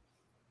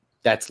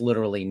that's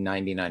literally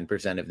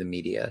 99% of the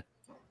media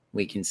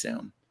we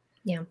consume.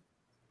 Yeah.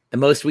 The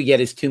most we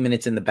get is 2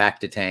 minutes in the back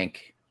to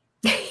tank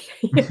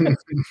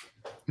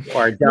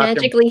Or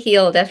magically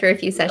healed after a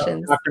few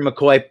sessions. Dr.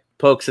 McCoy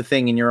pokes a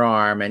thing in your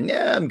arm and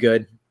yeah, I'm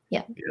good.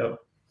 Yeah.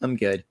 I'm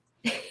good.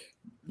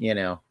 You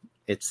know,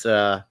 it's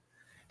and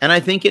I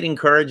think it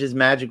encourages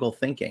magical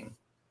thinking.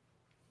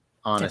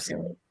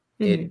 Honestly,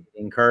 it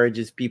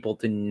encourages people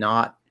to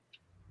not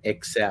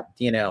accept,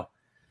 you know,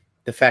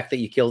 the fact that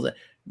you killed it.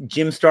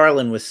 Jim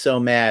Starlin was so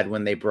mad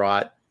when they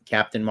brought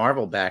Captain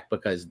Marvel back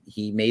because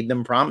he made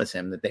them promise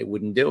him that they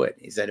wouldn't do it.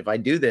 He said, if I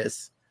do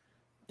this,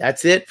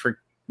 that's it for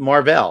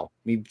Marvel.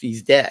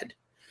 He's dead.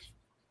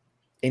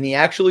 And he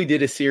actually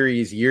did a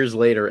series years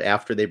later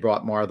after they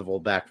brought Marvel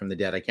back from the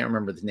dead. I can't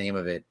remember the name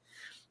of it.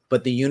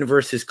 But the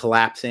universe is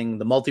collapsing.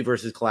 The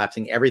multiverse is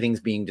collapsing.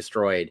 Everything's being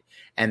destroyed.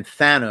 And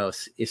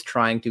Thanos is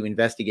trying to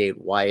investigate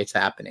why it's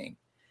happening.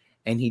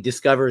 And he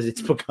discovers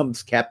it's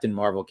becomes Captain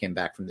Marvel came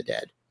back from the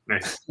dead.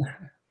 Nice.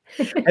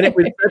 And it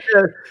was such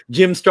a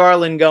Jim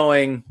Starlin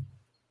going,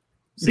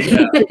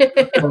 Yeah.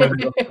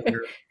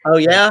 oh,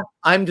 yeah,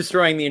 I'm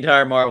destroying the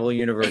entire Marvel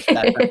universe.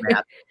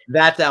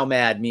 That's how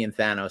mad me and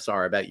Thanos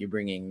are about you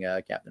bringing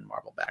Captain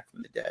Marvel back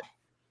from the dead.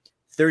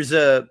 There's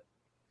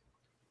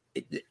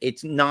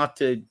it's not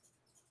to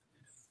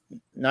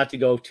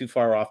go too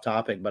far off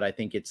topic, but I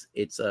think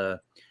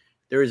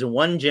there is a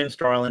one Jim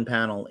Starlin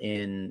panel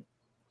in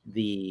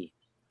the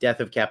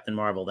Death of Captain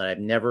Marvel that I've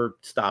never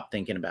stopped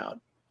thinking about.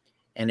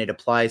 And it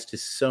applies to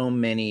so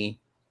many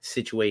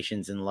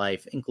situations in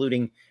life,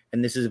 including,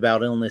 and this is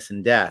about illness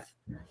and death,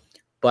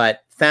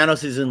 but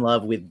Thanos is in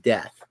love with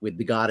death, with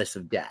the goddess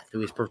of death,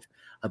 who is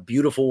a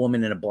beautiful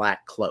woman in a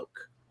black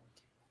cloak.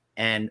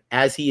 And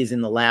as he is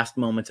in the last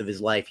moments of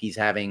his life, he's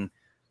having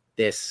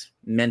this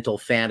mental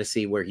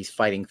fantasy where he's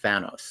fighting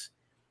Thanos.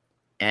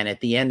 And at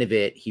the end of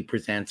it, he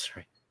presents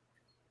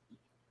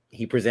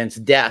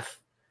death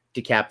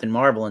to Captain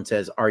Marvel and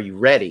says, are you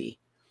ready?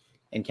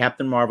 And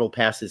Captain Marvel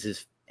passes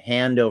his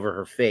hand over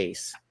her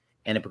face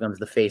and it becomes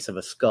the face of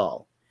a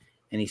skull.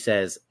 And he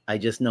says, I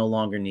just no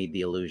longer need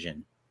the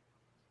illusion.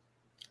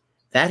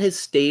 That has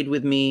stayed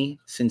with me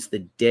since the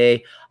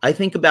day. I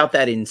think about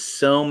that in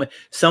someone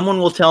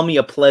will tell me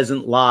a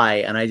pleasant lie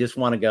and I just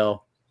want to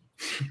go,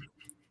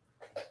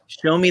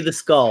 show me the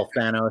skull,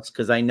 Thanos,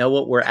 because I know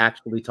what we're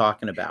actually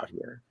talking about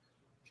here.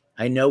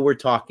 I know we're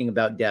talking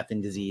about death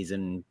and disease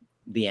and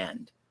the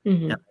end.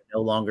 And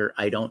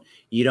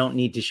you don't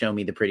need to show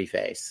me the pretty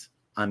face.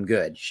 I'm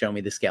good. Show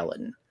me the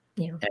skeleton.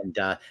 Yeah.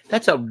 And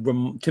that's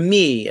to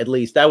me, at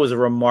least, that was a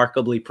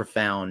remarkably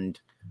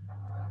profound,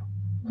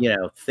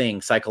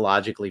 thing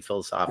psychologically,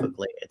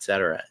 philosophically,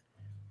 etc.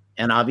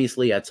 And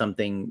obviously that's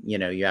something,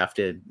 you have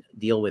to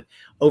deal with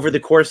over the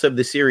course of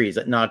the series,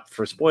 not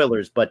for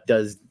spoilers, but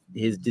does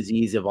his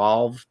disease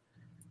evolve?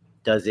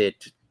 Does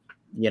it,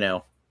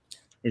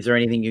 is there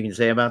anything you can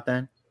say about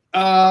that?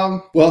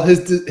 Well,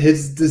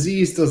 his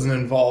disease doesn't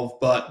evolve,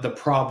 but the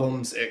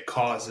problems it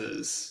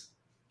causes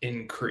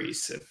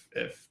increase,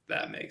 if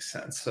that makes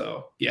sense.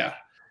 So yeah,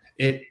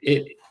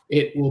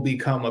 it will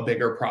become a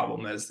bigger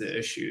problem as the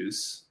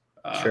issues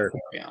carry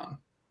on.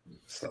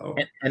 So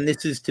and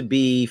this is to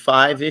be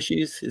 5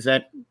 issues, is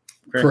that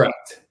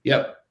correct?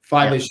 Yep.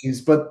 5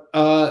 issues, but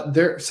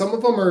some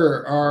of them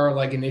are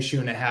like an issue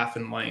and a half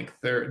in length.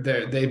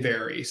 They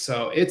vary.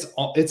 So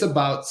it's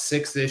about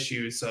 6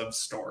 issues of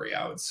story,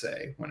 I would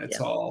say, when it's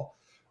all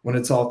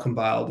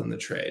compiled in the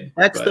trade.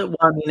 That's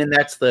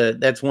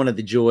that's one of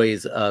the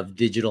joys of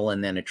digital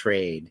and then a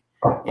trade.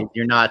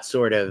 You're not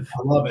sort of,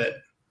 I love it.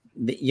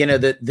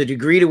 The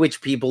degree to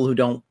which people who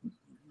don't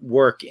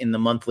work in the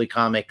monthly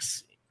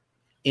comics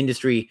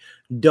industry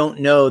don't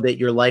know that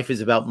your life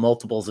is about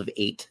multiples of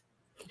 8.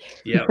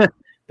 Yeah.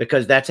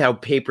 Because that's how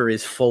paper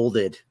is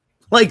folded,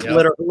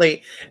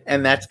 literally.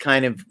 And that's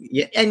kind of,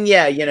 and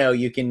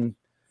you can,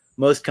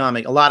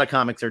 a lot of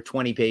comics are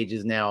 20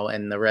 pages now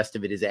and the rest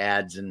of it is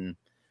ads and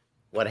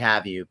what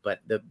have you. But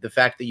the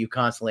fact that you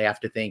constantly have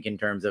to think in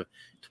terms of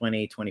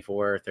 20,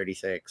 24,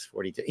 36,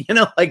 42,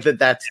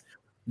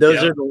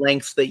 those are the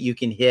lengths that you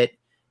can hit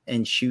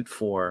and shoot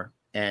for.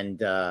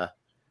 And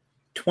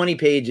 20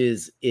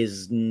 pages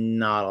is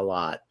not a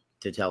lot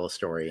to tell a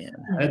story in.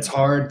 It's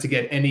hard to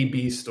get any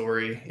B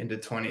story into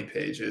 20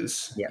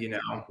 pages,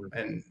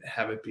 and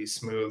have it be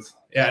smooth.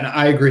 Yeah, and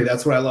I agree.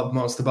 That's what I love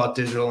most about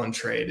digital and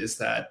trade is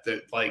that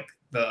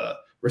the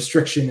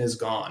restriction is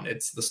gone.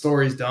 It's the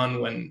story's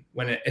done when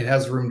it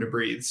has room to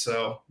breathe.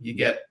 So you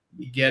get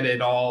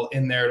it all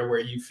in there to where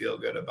you feel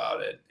good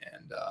about it,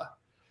 and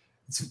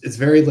it's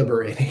very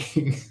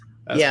liberating.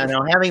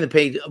 Having the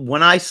page.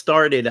 When I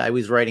started, I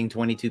was writing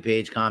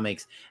 22-page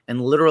comics,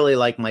 and literally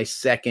like my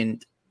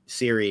second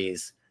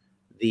series,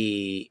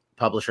 the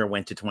publisher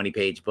went to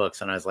 20-page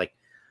books, and I was like,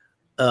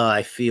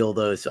 I feel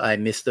those. I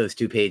miss those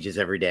 2 pages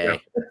every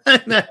day.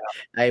 Yeah.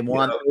 I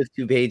want those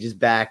 2 pages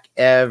back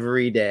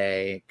every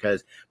day.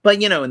 But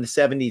in the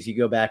 70s, you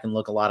go back and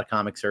look, a lot of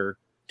comics are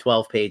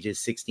 12 pages,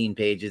 16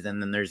 pages,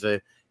 and then there's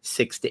a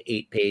 6 to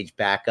 8 page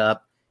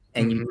backup.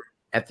 And you,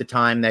 at the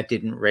time, that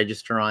didn't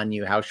register on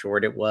you how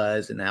short it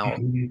was and how,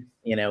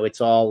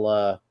 it's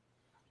all.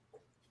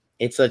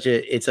 It's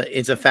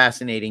a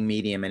fascinating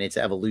medium, and its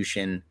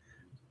evolution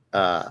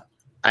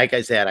like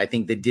I said, I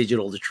think the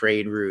digital to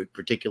trade route,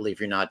 particularly if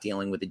you're not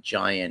dealing with a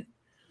giant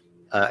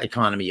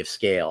economy of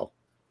scale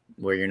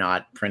where you're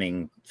not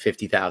printing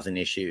 50,000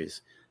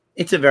 issues,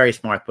 it's a very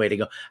smart way to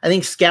go. I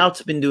think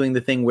Scout's been doing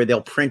the thing where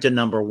they'll print a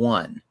number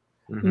one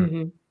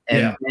and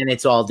then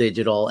it's all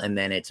digital and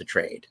then it's a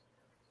trade,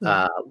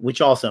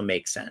 which also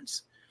makes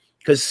sense.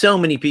 Because so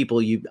many people,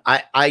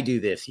 I do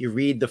this. You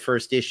read the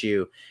first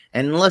issue,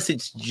 and unless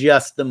it's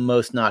just the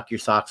most knock your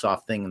socks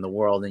off thing in the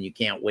world and you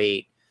can't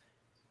wait,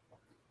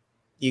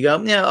 you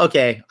go, yeah,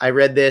 okay, I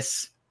read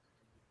this.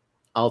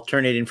 I'll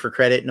turn it in for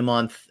credit in a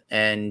month,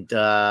 and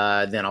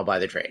then I'll buy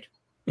the trade.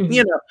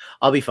 You know,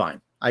 I'll be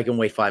fine. I can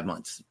wait 5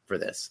 months for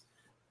this.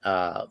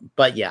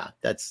 But yeah,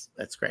 that's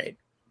great.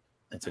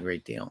 That's a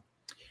great deal.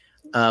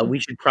 We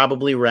should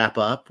probably wrap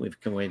up. We've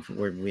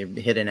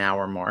hit an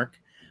hour mark.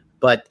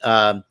 But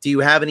do you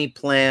have any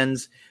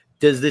plans?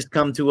 Does this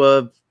come to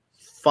a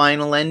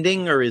final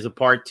ending, or is a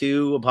part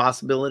 2 a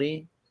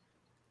possibility?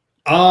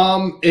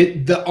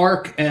 The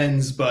arc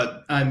ends,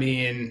 but I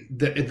mean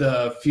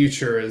the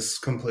future is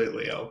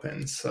completely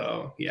open.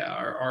 So yeah,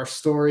 our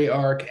story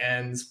arc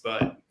ends,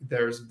 but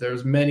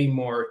there's many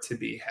more to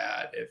be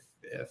had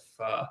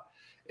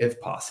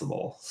if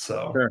possible.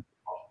 So sure.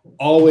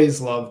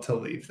 Always love to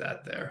leave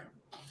that there.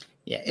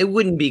 Yeah, it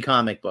wouldn't be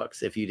comic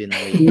books if you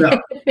didn't leave. No.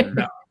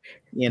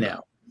 You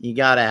know, you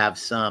got to have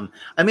some.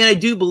 I mean, I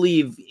do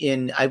believe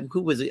in,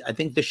 who was it? I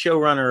think the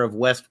showrunner of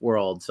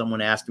Westworld,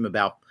 someone asked him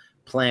about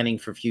planning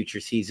for future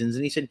seasons.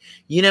 And he said,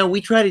 you know,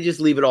 we try to just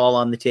leave it all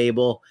on the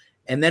table.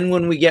 And then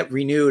when we get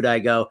renewed, I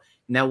go,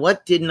 now,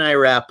 what didn't I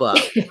wrap up?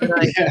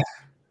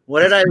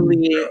 What did I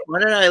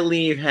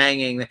leave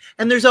hanging?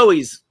 And there's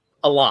always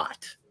a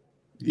lot,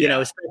 you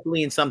know,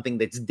 especially in something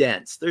that's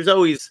dense. There's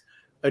always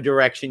a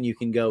direction you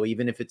can go,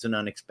 even if it's an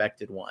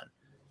unexpected one.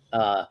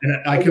 And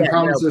I can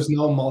promise there's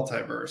no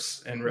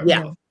multiverse in Ripple.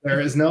 Yeah.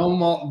 There is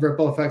no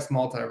Ripple Effects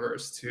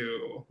multiverse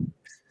to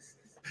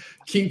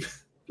keep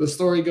the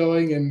story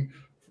going and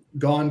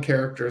gone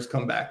characters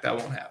come back. That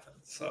won't happen.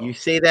 So you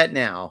say that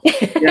now.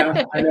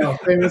 Yeah, I know.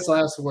 Famous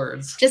last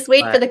words. Just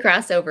wait for the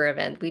crossover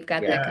event. We've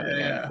got that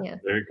coming up. Yeah.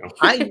 There you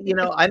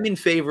go. I'm in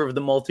favor of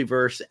the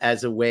multiverse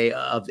as a way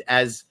of,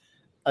 as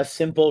a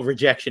simple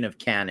rejection of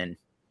canon.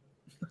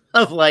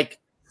 Of like,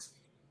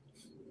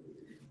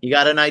 you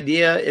got an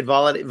idea, it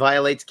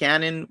violates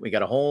canon. We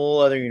got a whole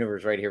other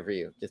universe right here for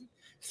you. Just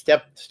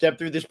step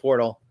through this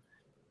portal,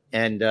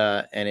 and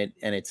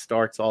it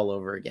starts all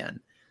over again.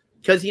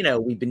 Because, you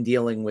know, we've been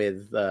dealing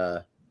with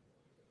a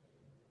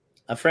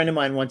friend of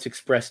mine once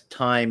expressed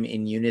time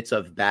in units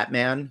of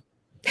Batman,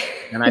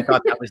 and I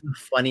thought that was the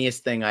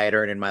funniest thing I had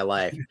heard in my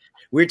life.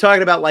 We were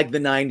talking about like the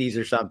 90s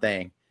or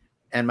something,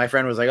 and my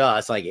friend was like, "Oh,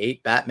 it's like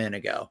 8 Batmen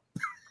ago."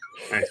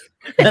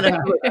 And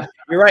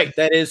you're right.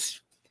 That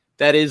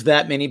is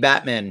that many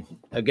Batmen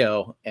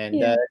ago,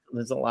 and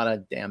there's a lot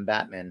of damn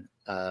Batmen.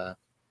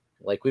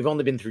 Like we've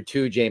only been through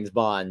 2 James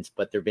Bonds,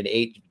 but there've been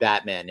 8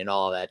 Batmen in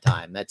all of that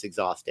time. That's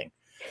exhausting.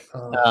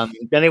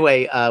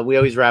 Anyway, we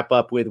always wrap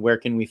up with where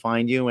can we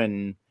find you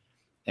and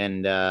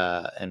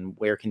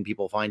where can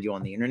people find you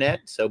on the internet.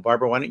 So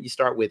Barbara, why don't you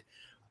start with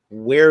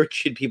where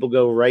should people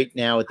go right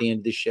now at the end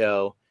of the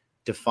show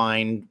to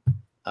find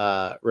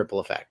Ripple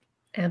Effect?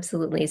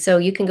 Absolutely. So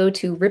you can go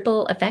to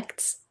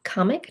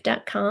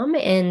rippleeffectscomic.com,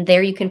 and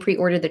there you can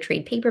pre-order the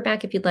trade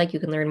paperback if you'd like. You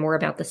can learn more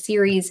about the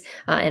series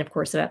and, of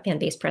course, about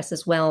Fanbase Press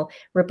as well.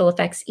 Ripple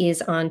Effects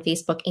is on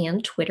Facebook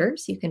and Twitter,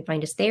 so you can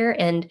find us there.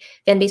 And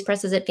Fanbase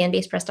Press is at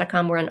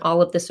fanbasepress.com. We're on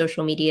all of the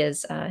social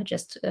medias.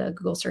 Just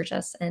Google search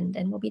us, and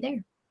we'll be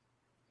there.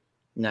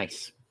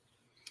 Nice.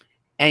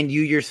 And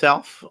you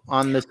yourself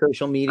on the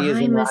social medias?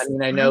 I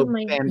know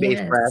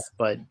Fanbase Press,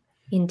 but...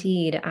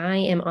 Indeed. I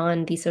am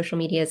on the social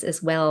medias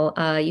as well.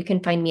 You can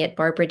find me at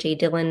Barbra J.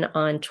 Dillon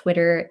on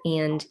Twitter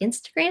and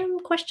Instagram, ?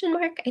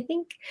 I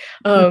think.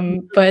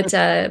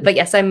 But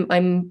yes,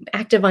 I'm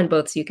active on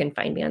both, so you can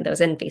find me on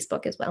those, and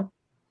Facebook as well.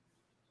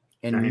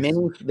 And nice.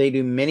 They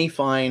do many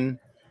fine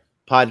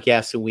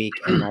podcasts a week,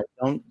 and I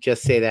don't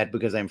just say that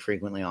because I'm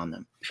frequently on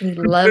them. We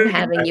love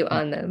having you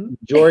on them.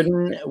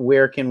 Jordan,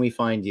 where can we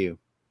find you?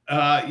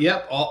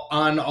 Yep,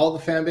 on all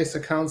the Fanbase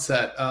accounts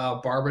that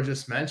Barbara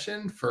just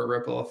mentioned for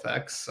Ripple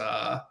Effects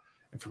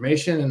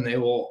information, and they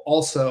will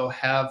also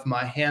have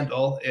my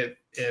handle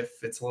if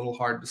it's a little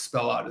hard to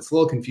spell out. It's a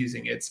little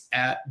confusing. It's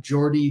at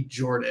Jordy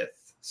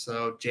Jordith,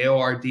 so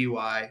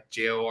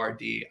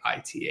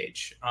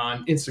JordyJordith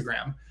on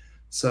Instagram.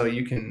 So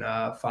you can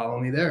follow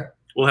me there.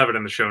 We'll have it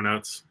in the show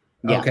notes.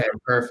 Yeah. Okay,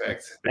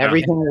 perfect.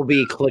 Everything will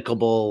be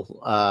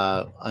clickable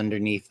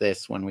underneath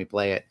this when we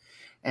play it.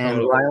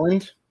 And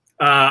Ryland?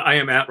 I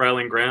am at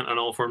Ryland Grant on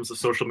all forms of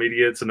social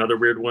media. It's another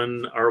weird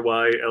one,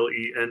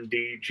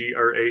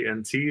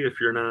 RYLENDGRANT. If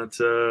you're not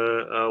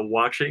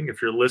watching,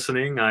 if you're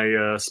listening,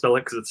 I spell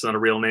it because it's not a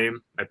real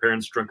name. My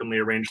parents drunkenly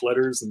arranged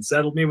letters and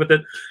saddled me with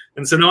it.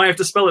 And so now I have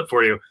to spell it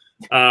for you.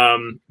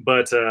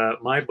 But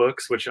my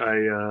books, which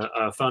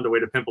I found a way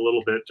to pimp a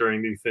little bit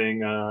during the thing,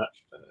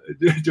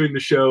 during the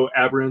show,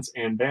 Aberrants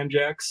and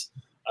Banjax.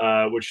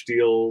 which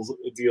deal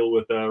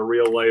with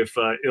real life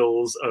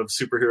ills of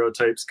superhero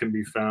types, can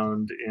be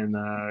found in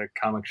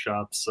comic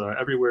shops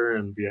everywhere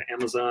and via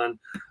Amazon.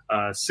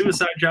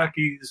 Suicide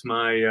Jockeys,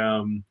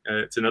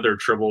 it's another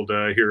troubled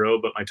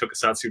hero, but my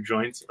tokusatsu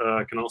joint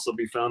can also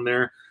be found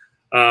there.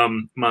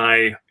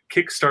 My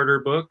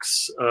Kickstarter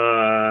books,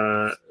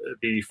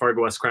 the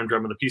Fargo West crime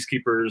drama The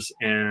Peacekeepers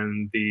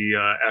and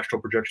the astral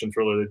projection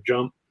thriller The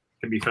Jump,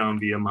 can be found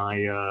via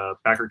my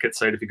backer kit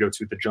site. If you go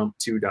to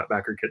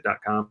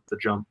thejump2.backerkit.com, the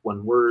jump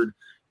one word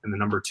and the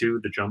number 2,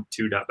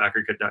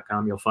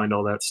 thejump2.backerkit.com, you'll find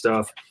all that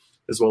stuff,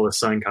 as well as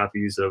signed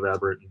copies of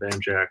Aberrant and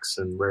Banjax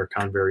and rare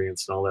con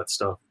variants and all that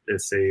stuff.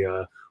 It's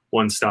a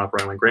one-stop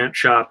Ryland Grant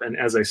shop. And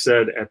as I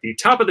said at the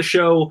top of the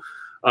show,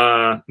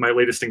 my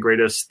latest and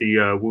greatest, the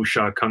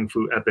Wuxia Kung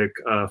Fu epic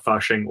Fa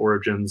Sheng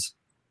Origins,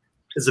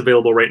 is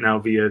available right now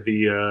via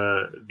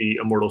the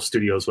Immortal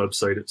Studios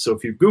website. So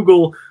if you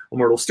Google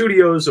Immortal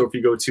Studios, or if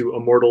you go to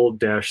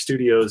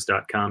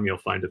immortal-studios.com, you'll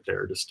find it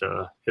there. Just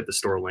hit the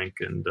store link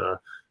and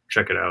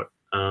check it out.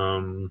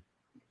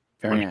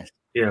 Very nice.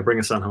 Yeah, bring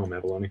us on home,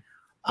 Avalone.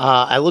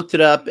 I looked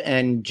it up,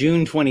 and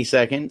June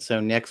 22nd, so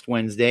next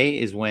Wednesday,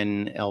 is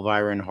when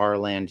Elvira in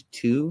Horrorland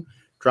 2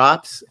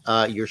 drops.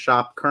 Your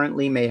shop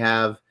currently may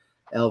have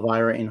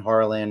Elvira in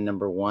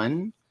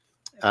Horrorland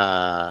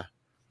 #1.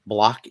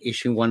 Block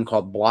issue 1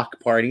 called Block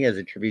Party, as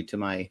a tribute to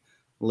my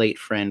late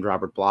friend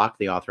Robert Block,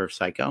 the author of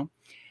Psycho.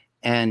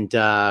 And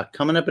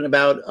coming up in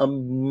about a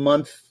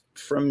month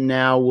from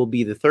now will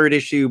be the 3rd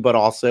issue, but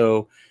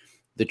also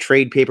the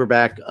trade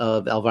paperback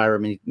of Elvira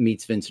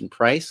Meets Vincent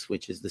Price,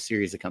 which is the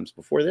series that comes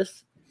before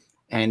this.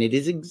 And it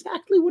is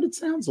exactly what it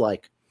sounds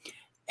like.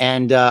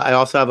 And I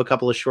also have a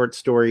couple of short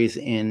stories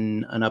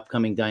in an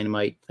upcoming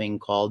Dynamite thing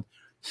called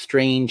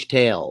Strange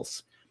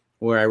Tales,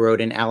 where I wrote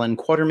an Alan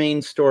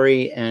Quatermain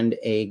story and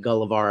a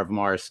Gulliver of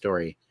Mars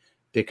story,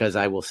 because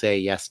I will say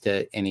yes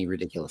to any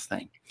ridiculous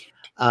thing.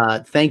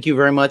 Thank you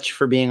very much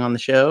for being on the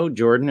show,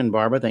 Jordan and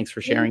Barbara. Thanks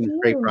for sharing this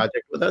great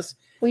project with us.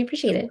 We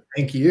appreciate it.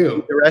 Thank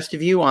you. The rest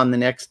of you on the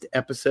next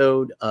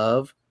episode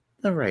of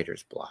The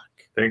Writer's Block.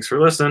 Thanks for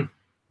listening.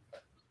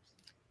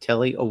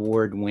 Telly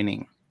Award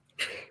winning.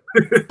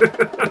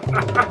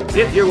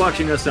 If you're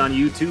watching us on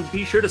YouTube,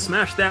 be sure to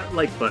smash that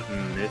like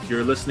button. If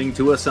you're listening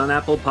to us on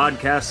Apple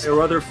Podcasts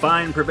or other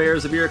fine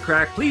purveyors of ear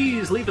crack,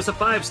 please leave us a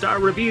 5-star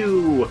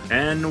review.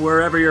 And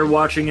wherever you're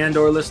watching and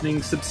or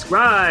listening,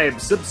 subscribe.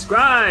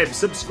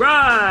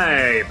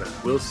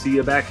 We'll see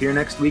you back here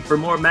next week for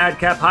more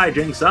madcap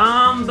hijinks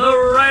on The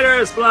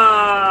Writer's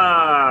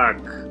Block.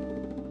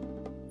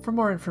 For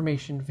more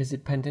information,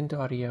 visit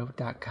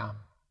pendantaudio.com.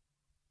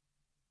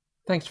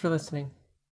 Thanks for listening.